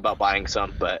 I've thought about buying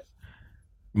some, but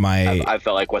I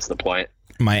felt like, what's the point?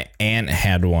 My aunt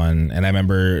had one, and I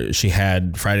remember she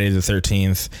had Friday the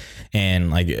 13th,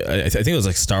 and I think it was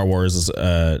like Star Wars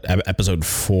episode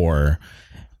 4,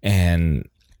 and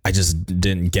I just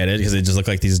didn't get it because it just looked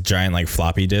like these giant like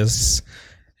floppy disks.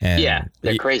 And yeah,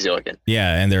 they're crazy looking.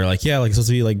 Yeah, and they're like, it's supposed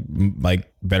to be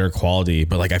like better quality,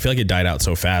 but like I feel like it died out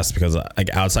so fast because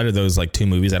like outside of those like 2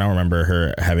 movies, I don't remember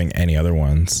her having any other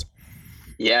ones.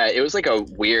 Yeah, it was like a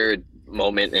weird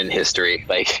moment in history.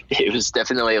 Like it was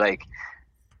definitely like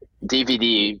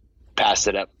DVD passed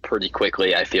it up pretty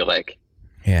quickly, I feel like.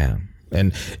 Yeah.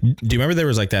 And do you remember there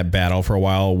was like that battle for a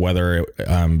while whether it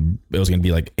was going to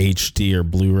be like HD or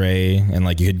Blu-ray, and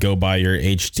like you could go buy your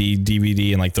HD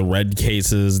DVD in like the red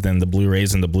cases, then the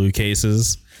Blu-rays in the blue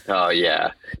cases? Oh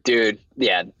yeah, dude.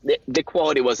 Yeah, the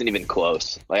quality wasn't even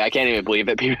close. Like I can't even believe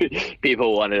that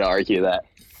people wanted to argue that.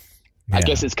 Yeah. I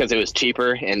guess it's because it was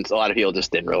cheaper, and a lot of people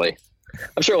just didn't really.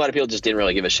 I'm sure a lot of people just didn't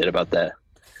really give a shit about the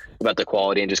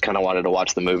quality and just kind of wanted to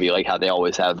watch the movie like how they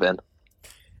always have been.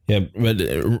 Yeah, but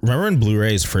remember when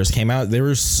Blu-rays first came out? They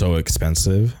were so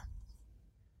expensive.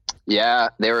 Yeah,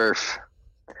 they were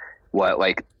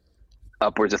like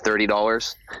upwards of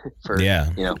 $30 for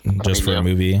just for a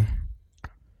movie.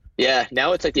 Yeah,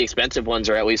 now it's like the expensive ones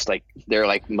are at least like they're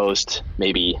like most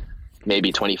maybe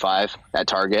 25 at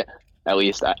Target at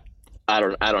least. I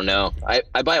don't know. I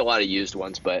buy a lot of used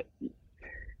ones, but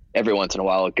every once in a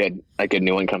while a good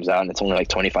new one comes out and it's only like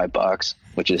 $25,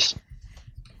 which is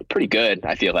pretty good,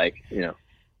 I feel like,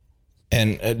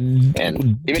 and even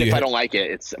if I don't like it,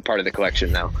 it's a part of the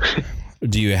collection now.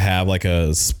 Do you have like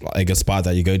a spot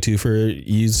that you go to for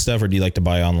used stuff, or do you like to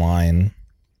buy online?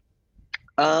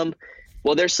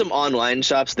 Well, there's some online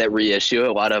shops that reissue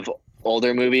a lot of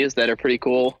older movies that are pretty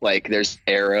cool. Like there's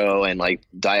Arrow and like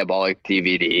Diabolic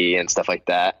DVD and stuff like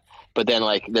that. But then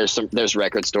like there's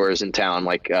record stores in town.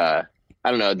 Like I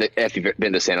don't know if you've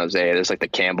been to San Jose. There's like the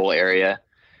Campbell area.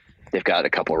 They've got a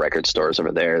couple of record stores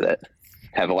over there that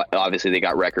have obviously they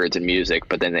got records and music,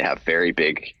 but then they have very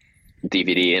big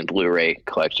DVD and Blu-ray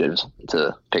collections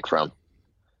to pick from.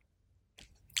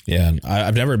 Yeah,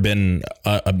 I've never been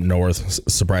up north,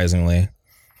 surprisingly.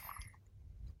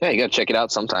 Yeah, you got to check it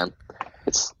out sometime.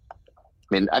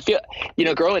 I feel,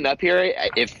 growing up here,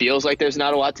 it feels like there's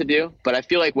not a lot to do, but I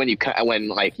feel like when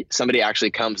like somebody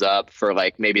actually comes up for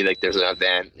like, maybe like there's an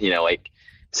event, like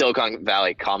Silicon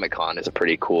Valley Comic-Con is a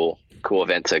pretty cool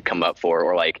event to come up for,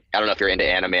 or like, I don't know if you're into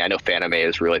anime. I know Fanime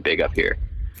is really big up here.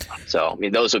 So,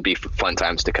 those would be fun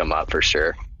times to come up for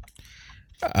sure.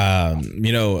 I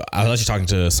was actually talking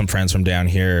to some friends from down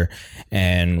here,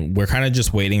 and we're kind of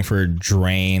just waiting for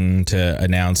Drain to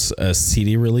announce a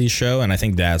CD release show, and I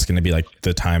think that's going to be like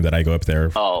the time that I go up there.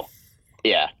 Oh,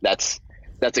 yeah, that's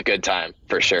that's a good time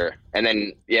for sure. And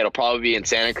then it'll probably be in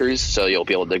Santa Cruz, so you'll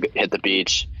be able to hit the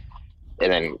beach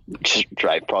and then just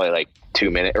drive probably like 2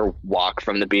 minutes or walk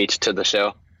from the beach to the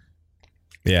show.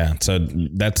 Yeah, so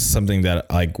that's something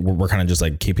that like we're kind of just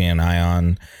like keeping an eye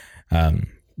on,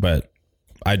 but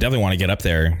I definitely want to get up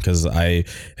there because I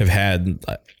have had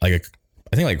like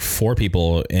I think like 4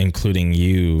 people, including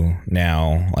you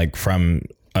now, like from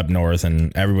up north,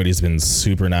 and everybody's been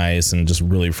super nice and just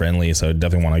really friendly. So I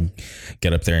definitely want to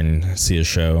get up there and see a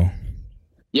show.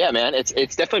 Yeah, man, it's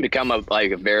definitely become a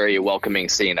very welcoming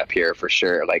scene up here for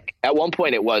sure. Like at one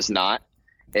point it was not,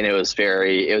 and it was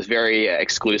very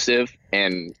exclusive,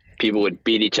 and people would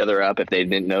beat each other up if they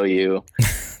didn't know you.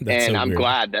 And so I'm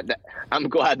glad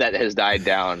that has died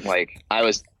down. Like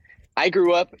I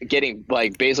grew up getting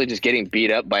like basically just getting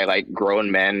beat up by like grown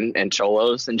men and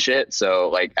cholos and shit. So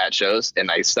like at shows,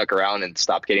 and I stuck around and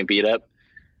stopped getting beat up.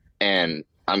 And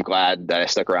I'm glad that I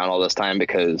stuck around all this time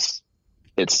because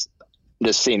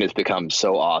this scene has become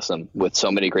so awesome with so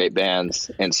many great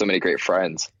bands and so many great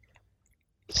friends.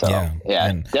 So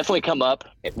yeah, definitely come up.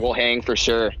 We'll hang for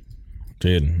sure.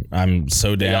 Dude, I'm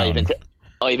so down.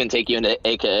 I'll even take you into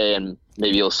AKA, and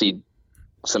maybe you'll see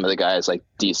some of the guys like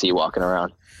DC walking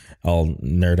around. I'll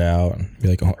nerd out. Be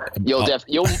like, oh,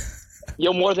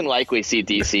 you'll more than likely see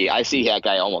DC. I see that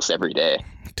guy almost every day.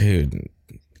 Dude,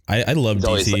 I love He's DC.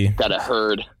 Always, like, got a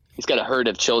herd. He's got a herd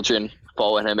of children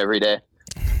following him every day.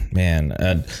 Man,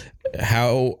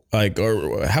 how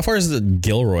far is the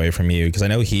Gilroy from you? Because I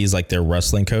know he's like their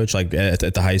wrestling coach, like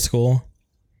at the high school.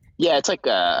 Yeah, it's like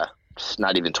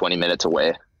not even 20 minutes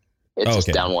away. It's just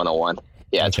down 101.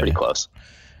 Yeah, it's pretty close.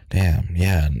 Damn,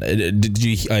 yeah. Did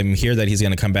you hear that he's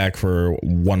going to come back for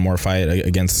one more fight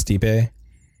against Stipe?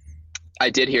 I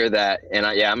did hear that, and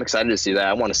I'm excited to see that.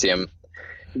 I want to see him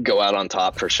go out on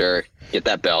top for sure, get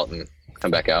that belt, and come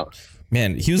back out.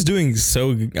 Man, he was doing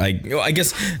so like I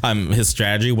guess his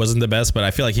strategy wasn't the best, but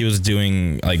I feel like he was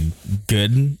doing like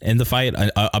good in the fight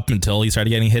up until he started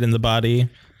getting hit in the body.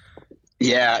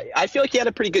 Yeah, I feel like he had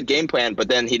a pretty good game plan, but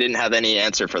then he didn't have any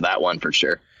answer for that one for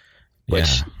sure.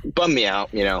 Which bummed me out,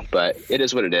 but it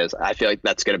is what it is. I feel like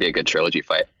that's going to be a good trilogy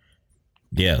fight.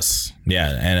 Yes.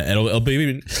 Yeah. And it'll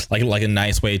be like a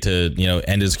nice way to,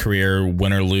 end his career,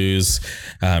 win or lose.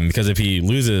 Because if he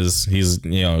loses, he's,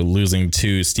 losing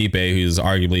to Stipe, who's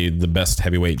arguably the best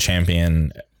heavyweight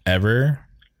champion ever.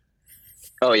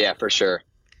 Oh yeah, for sure.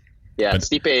 Yeah. But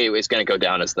Stipe is going to go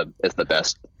down as the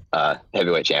best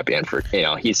heavyweight champion for,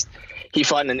 he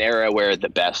fought in an era where the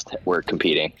best were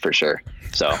competing for sure.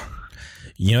 So,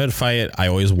 what fight I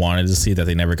always wanted to see that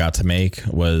they never got to make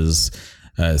was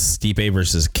Stipe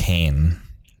versus Kane.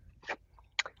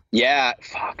 Yeah,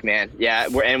 fuck, man. Yeah,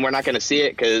 we're not going to see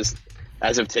it because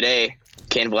as of today,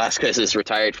 Cain Velasquez is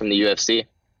retired from the UFC.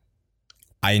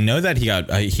 I know that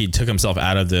he took himself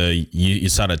out of the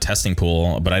USADA testing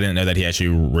pool, but I didn't know that he actually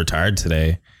retired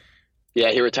today.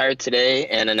 Yeah, he retired today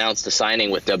and announced a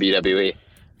signing with WWE.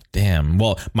 Damn.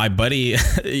 Well, my buddy,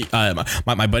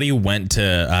 my buddy went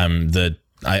to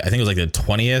I think it was like the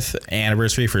 20th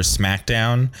anniversary for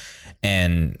SmackDown,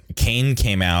 and Kane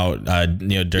came out,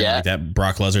 during like that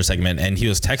Brock Lesnar segment, and he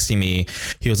was texting me.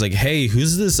 He was like, "Hey,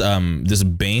 who's this this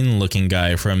Bane looking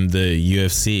guy from the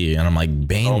UFC?" And I'm like,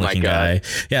 "Bane looking guy?"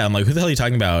 Yeah, I'm like, "Who the hell are you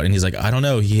talking about?" And he's like, "I don't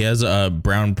know. He has a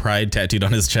brown pride tattooed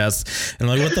on his chest." And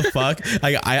I'm like, "What the fuck?"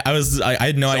 I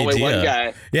had no idea. Only one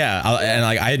guy. Yeah, and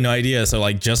like I had no idea. So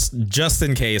like just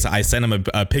in case, I sent him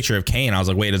a picture of Kane. I was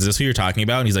like, "Wait, is this who you're talking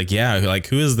about?" And he's like, "Yeah." Like,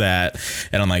 who is that?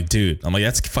 And I'm like, "Dude,"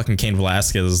 that's fucking Cain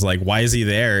Velasquez. Like, why is he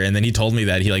there? And then he told me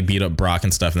that he like beat up Brock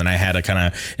and stuff, and then I had to kind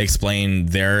of explain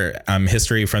their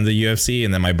history from the UFC,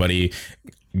 and then my buddy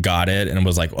got it and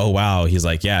was like, "Oh wow." He's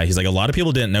like, "Yeah." He's like, "A lot of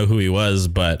people didn't know who he was,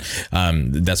 but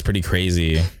that's pretty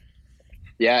crazy."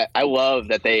 Yeah, I love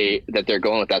that they're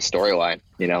going with that storyline.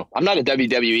 I'm not a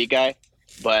WWE guy,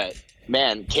 but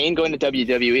man, Kane going to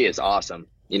WWE is awesome.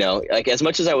 Like as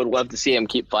much as I would love to see him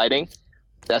keep fighting,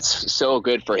 that's so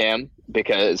good for him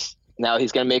because now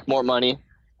he's going to make more money.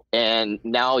 And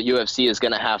now UFC is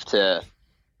going to have to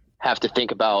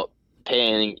think about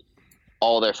paying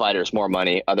all their fighters more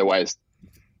money. Otherwise,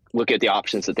 look at the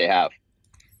options that they have,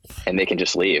 and they can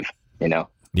just leave.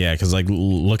 Yeah, because like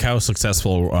look how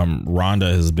successful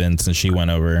Ronda has been since she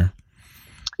went over.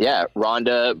 Yeah,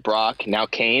 Ronda, Brock, now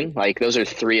Kane. Like those are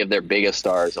 3 of their biggest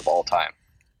stars of all time.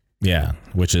 Yeah,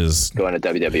 which is going to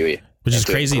WWE. Which is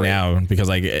crazy now because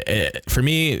like for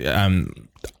me,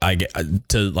 I get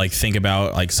to like think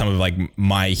about like some of like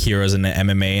my heroes in the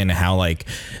MMA and how like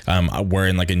we're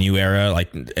in like a new era. Like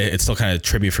it's still kind of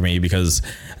trippy for me because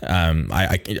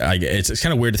it's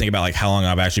kind of weird to think about like how long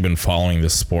I've actually been following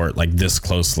this sport like this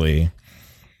closely.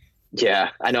 Yeah,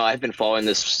 I know. I've been following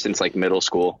this since like middle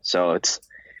school, so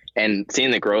and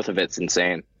seeing the growth of it's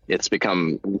insane. It's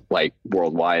become like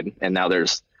worldwide, and now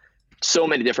there's so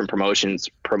many different promotions,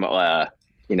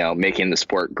 making the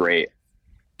sport great.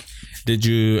 Did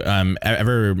you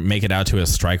ever make it out to a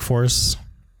Strike Force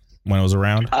when it was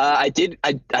around? I did.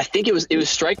 I think it was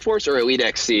Strike Force or Elite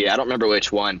XC. I don't remember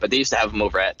which one, but they used to have them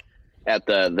over at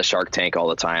the Shark Tank all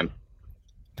the time.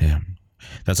 Damn,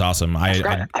 that's awesome. I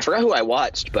forgot who I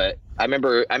watched, but I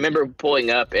remember pulling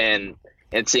up and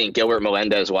seeing Gilbert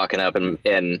Melendez walking up,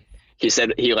 and he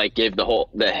said he like gave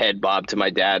the head bob to my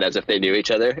dad as if they knew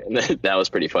each other, and that was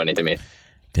pretty funny to me.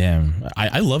 Damn,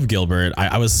 I love Gilbert.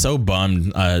 I was so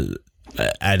bummed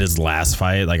at his last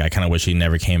fight. Like I kind of wish he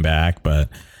never came back, but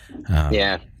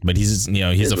yeah. But he's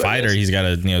a fighter. He's got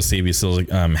to see if he still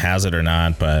has it or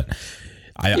not. But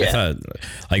I thought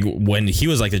like when he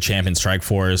was like the champ in Strike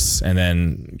Force and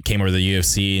then came over to the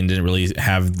UFC and didn't really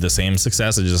have the same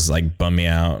success, it just like bummed me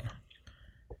out.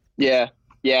 Yeah,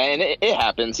 and it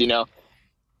happens. You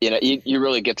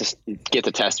really get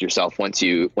to test yourself once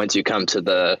you come to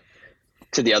the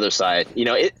other side.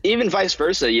 Even vice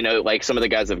versa. Like some of the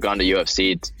guys have gone to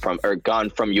UFC gone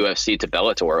from UFC to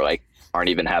Bellator, like aren't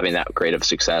even having that great of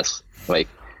success. Like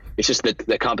it's just that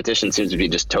the competition seems to be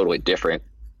just totally different.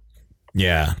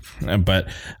 Yeah, but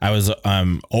I was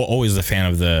always a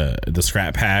fan of the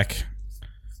Scrap Pack.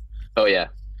 Oh yeah,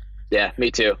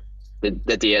 me too.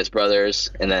 The Diaz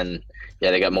brothers, and then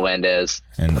they got Melendez,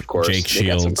 and of course Jake they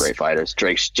Shields. got some great fighters.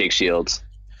 Jake Shields,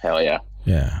 hell yeah.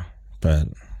 Yeah, but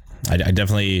I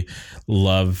definitely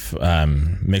love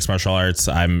mixed martial arts.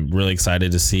 I'm really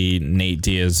excited to see Nate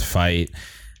Diaz fight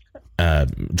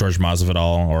George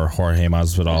Masvidal or Jorge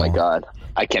Masvidal. Oh my god,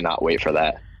 I cannot wait for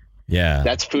that. Yeah,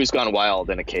 that's Foos Gone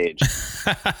Wild in a cage.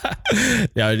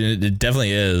 Yeah, it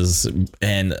definitely is,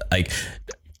 and like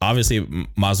obviously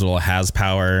Masvidal has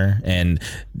power, and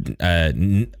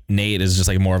Nate is just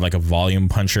like more of like a volume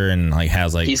puncher, and like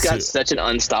has like he's got such an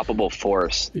unstoppable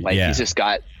force. Like he's just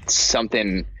got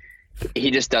something.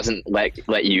 He just doesn't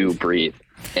let you breathe,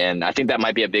 and I think that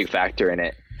might be a big factor in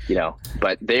it.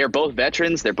 But they are both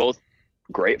veterans. They're both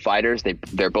great fighters.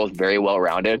 They're both very well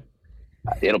rounded.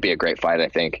 It'll be a great fight, I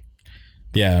think.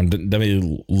 Yeah, I'm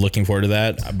definitely looking forward to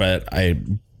that. But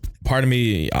part of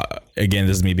me, again,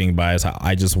 this is me being biased.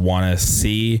 I just want to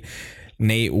see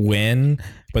Nate win,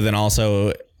 but then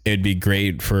also it'd be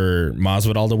great for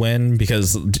Masvidal to win,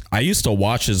 because I used to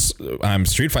watch his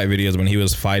street fight videos when he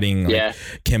was fighting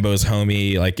Kimbo's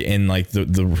homie, like in like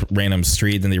the random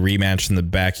street, then they rematched in the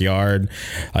backyard.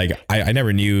 Like I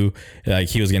never knew like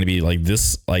he was going to be like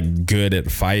this like good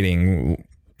at fighting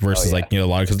versus like a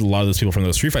lot of those people from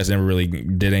those street fights never really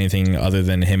did anything other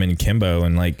than him and Kimbo,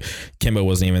 and like Kimbo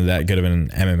wasn't even that good of an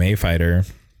MMA fighter.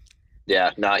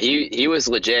 Yeah, no, he was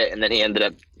legit, and then he ended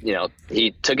up,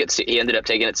 he ended up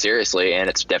taking it seriously, and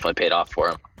it's definitely paid off for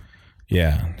him.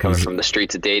 Yeah, coming from the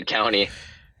streets of Dade County,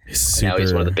 now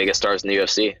he's one of the biggest stars in the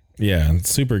UFC. Yeah,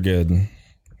 super good.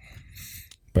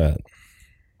 But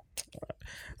I'm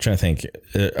trying to think.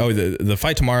 The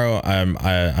fight tomorrow,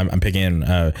 I'm picking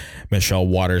Michelle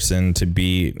Waterson to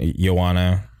beat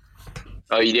Joanna.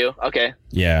 Oh, you do? Okay.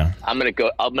 Yeah. I'm gonna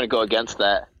go against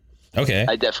that. Okay.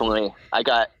 I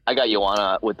got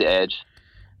Joanna with the edge.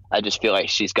 I just feel like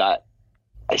she's got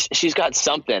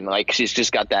something, like she's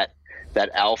just got that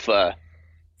alpha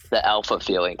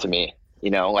feeling to me,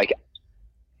 like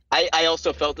I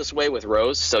also felt this way with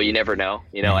Rose. So you never know,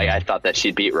 like I thought that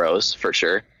she'd beat Rose for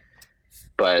sure,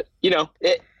 but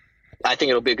I think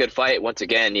it'll be a good fight once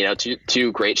again,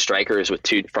 two great strikers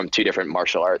from two different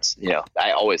martial arts.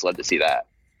 I always love to see that.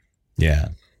 Yeah,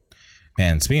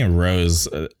 man. Speaking of Rose,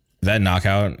 that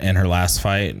knockout in her last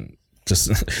fight,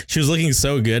 she was looking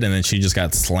so good, and then she just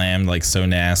got slammed like so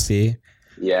nasty.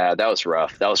 Yeah, that was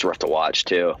rough. That was rough to watch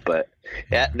too. But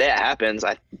that happens.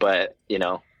 I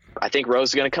think Rose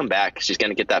is gonna come back. She's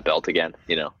gonna get that belt again.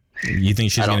 You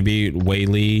think she's gonna beat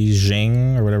Weili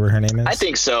Zhang or whatever her name is? I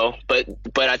think so, but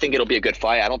I think it'll be a good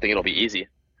fight. I don't think it'll be easy.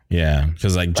 Yeah,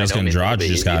 because like Jessica Andrade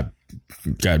just got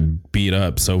beat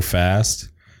up so fast.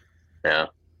 Yeah.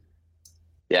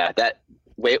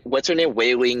 What's her name?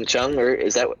 Wei Ling Chung, or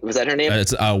was that her name?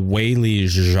 It's Weili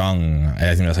Zhang.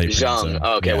 I think that's how you pronounce it.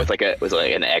 Oh, okay, yeah. with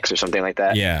like an X or something like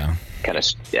that. Yeah. Kind of.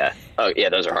 Yeah. Oh, yeah.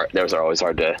 Those are hard. Those are always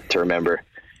hard to remember.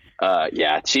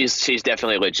 Yeah, she's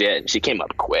definitely legit, and she came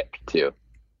up quick too.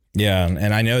 Yeah,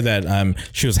 and I know that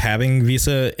she was having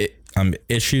visa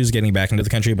issues getting back into the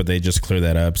country, but they just cleared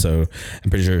that up. So I'm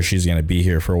pretty sure she's gonna be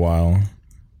here for a while.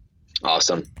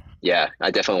 Awesome. Yeah, I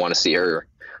definitely want to see her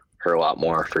a lot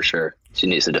more for sure. She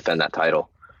needs to defend that title.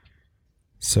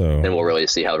 So then we'll really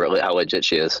see how legit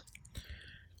she is.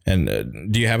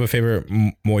 And do you have a favorite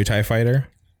Muay Thai fighter?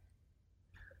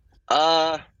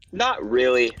 Not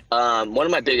really. One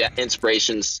of my big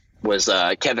inspirations was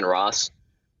Kevin Ross.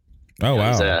 Oh,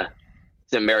 wow. He's an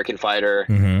American fighter.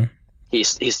 Mm-hmm. He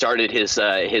started his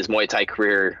Muay Thai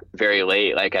career very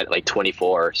late, like at like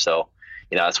 24. So,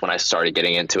 that's when I started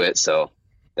getting into it. So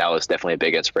that was definitely a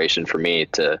big inspiration for me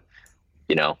to,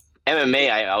 MMA.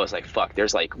 I was like, fuck,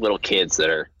 there's like little kids that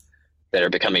are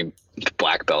becoming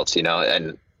black belts,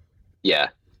 and yeah.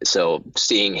 So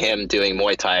seeing him doing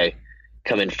Muay Thai,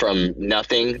 coming from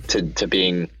nothing to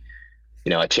being,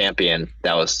 a champion,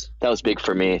 that was big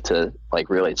for me to like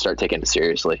really start taking it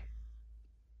seriously.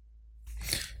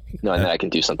 Knowing that I can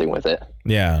do something with it.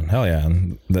 Yeah, hell yeah.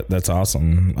 That's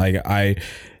awesome. I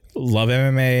love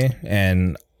MMA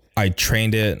and I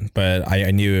trained it, but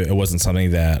I knew it wasn't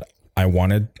something that I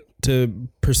wanted to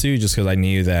pursue just because I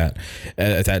knew that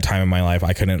at that time in my life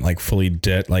I couldn't like fully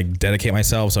dedicate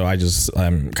myself. So I just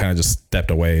kind of just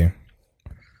stepped away.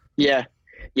 Yeah.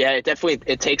 Yeah,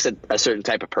 it takes a certain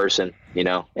type of person,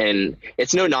 and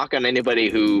it's no knock on anybody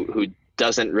who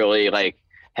doesn't really like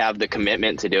have the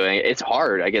commitment to doing it. It's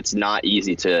hard. Like it's not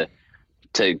easy to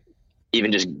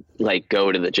even just like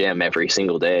go to the gym every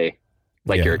single day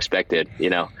like you're expected,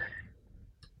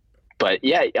 But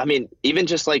yeah, I mean, even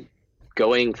just like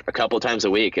going a couple times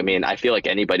a week, I mean, I feel like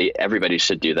everybody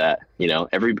should do that, in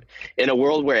a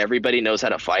world where everybody knows how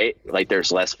to fight, like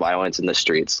there's less violence in the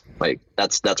streets. Like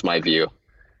that's my view.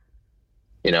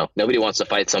 Nobody wants to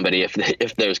fight somebody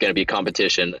if there's going to be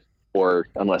competition, or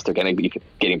unless they're going to be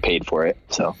getting paid for it.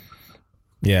 So,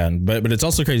 yeah, but it's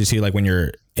also crazy to see like when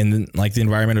you're in like the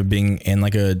environment of being in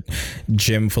like a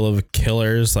gym full of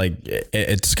killers, like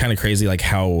it's kind of crazy like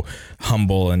how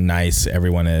humble and nice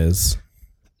everyone is.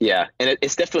 Yeah, and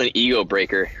it's definitely an ego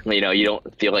breaker. You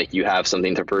don't feel like you have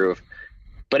something to prove,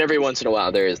 but every once in a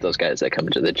while there is those guys that come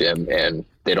into the gym and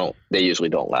they usually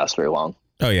don't last very long.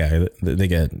 Oh yeah, they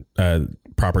get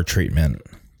proper treatment.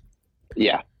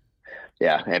 Yeah,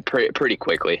 and pretty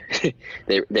quickly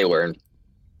they learn.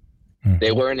 Mm-hmm.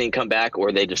 They learn and come back,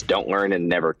 or they just don't learn and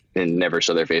never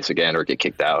show their face again, or get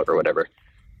kicked out or whatever.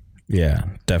 Yeah,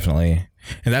 definitely.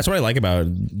 And that's what I like about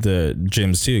the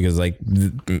gyms too, because like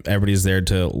everybody's there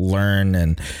to learn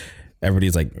and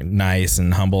everybody's like nice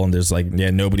and humble, and there's like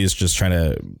nobody's just trying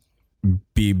to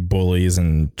be bullies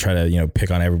and try to pick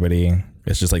on everybody.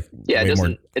 It's just like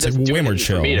it doesn't do way more anything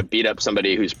chill for me to beat up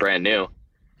somebody who's brand new.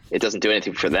 It doesn't do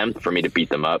anything for them for me to beat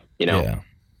them up.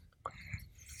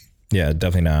 Yeah,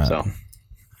 definitely not. So.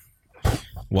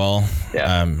 Well,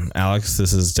 Alex,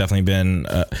 this has definitely been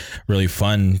really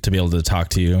fun to be able to talk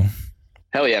to you.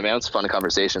 Hell yeah, man. It's a fun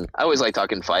conversation. I always like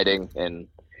talking fighting and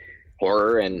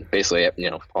horror and basically,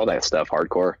 all that stuff,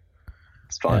 hardcore.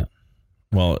 It's fun.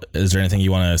 Yeah. Well, is there anything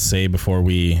you want to say before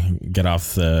we get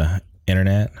off the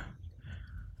internet?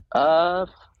 Yeah,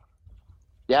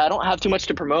 I don't have too much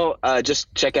to promote.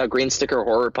 Just check out Green Sticker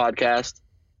Horror Podcast.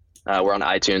 We're on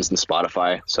iTunes and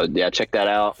Spotify. So yeah, check that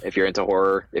out if you're into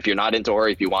horror. If you're not into horror,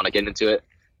 if you want to get into it,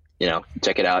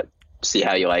 check it out, see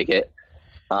how you like it.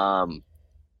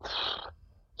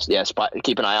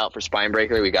 Keep an eye out for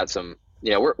Spinebreaker. We got some,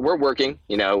 we're working,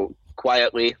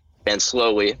 quietly and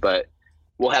slowly, but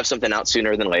we'll have something out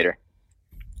sooner than later.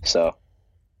 So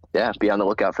yeah, be on the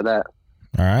lookout for that.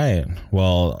 All right.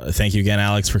 Well, thank you again,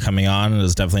 Alex, for coming on. It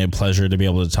was definitely a pleasure to be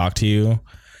able to talk to you.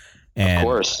 And, of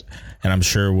course. And I'm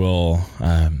sure we'll,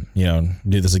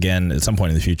 do this again at some point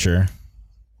in the future.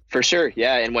 For sure.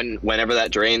 Yeah. And whenever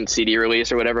that Drain CD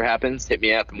release or whatever happens, hit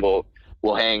me up and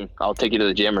we'll hang. I'll take you to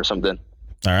the gym or something.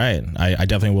 All right. I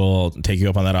definitely will take you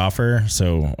up on that offer.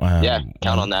 So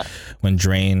count on that. When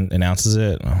Drain announces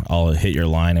it, I'll hit your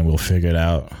line and we'll figure it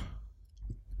out.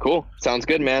 Cool. Sounds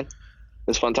good, man. It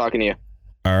was fun talking to you.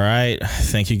 All right.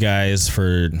 Thank you guys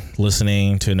for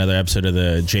listening to another episode of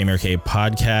the Jamie K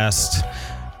podcast.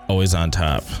 Always on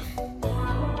top.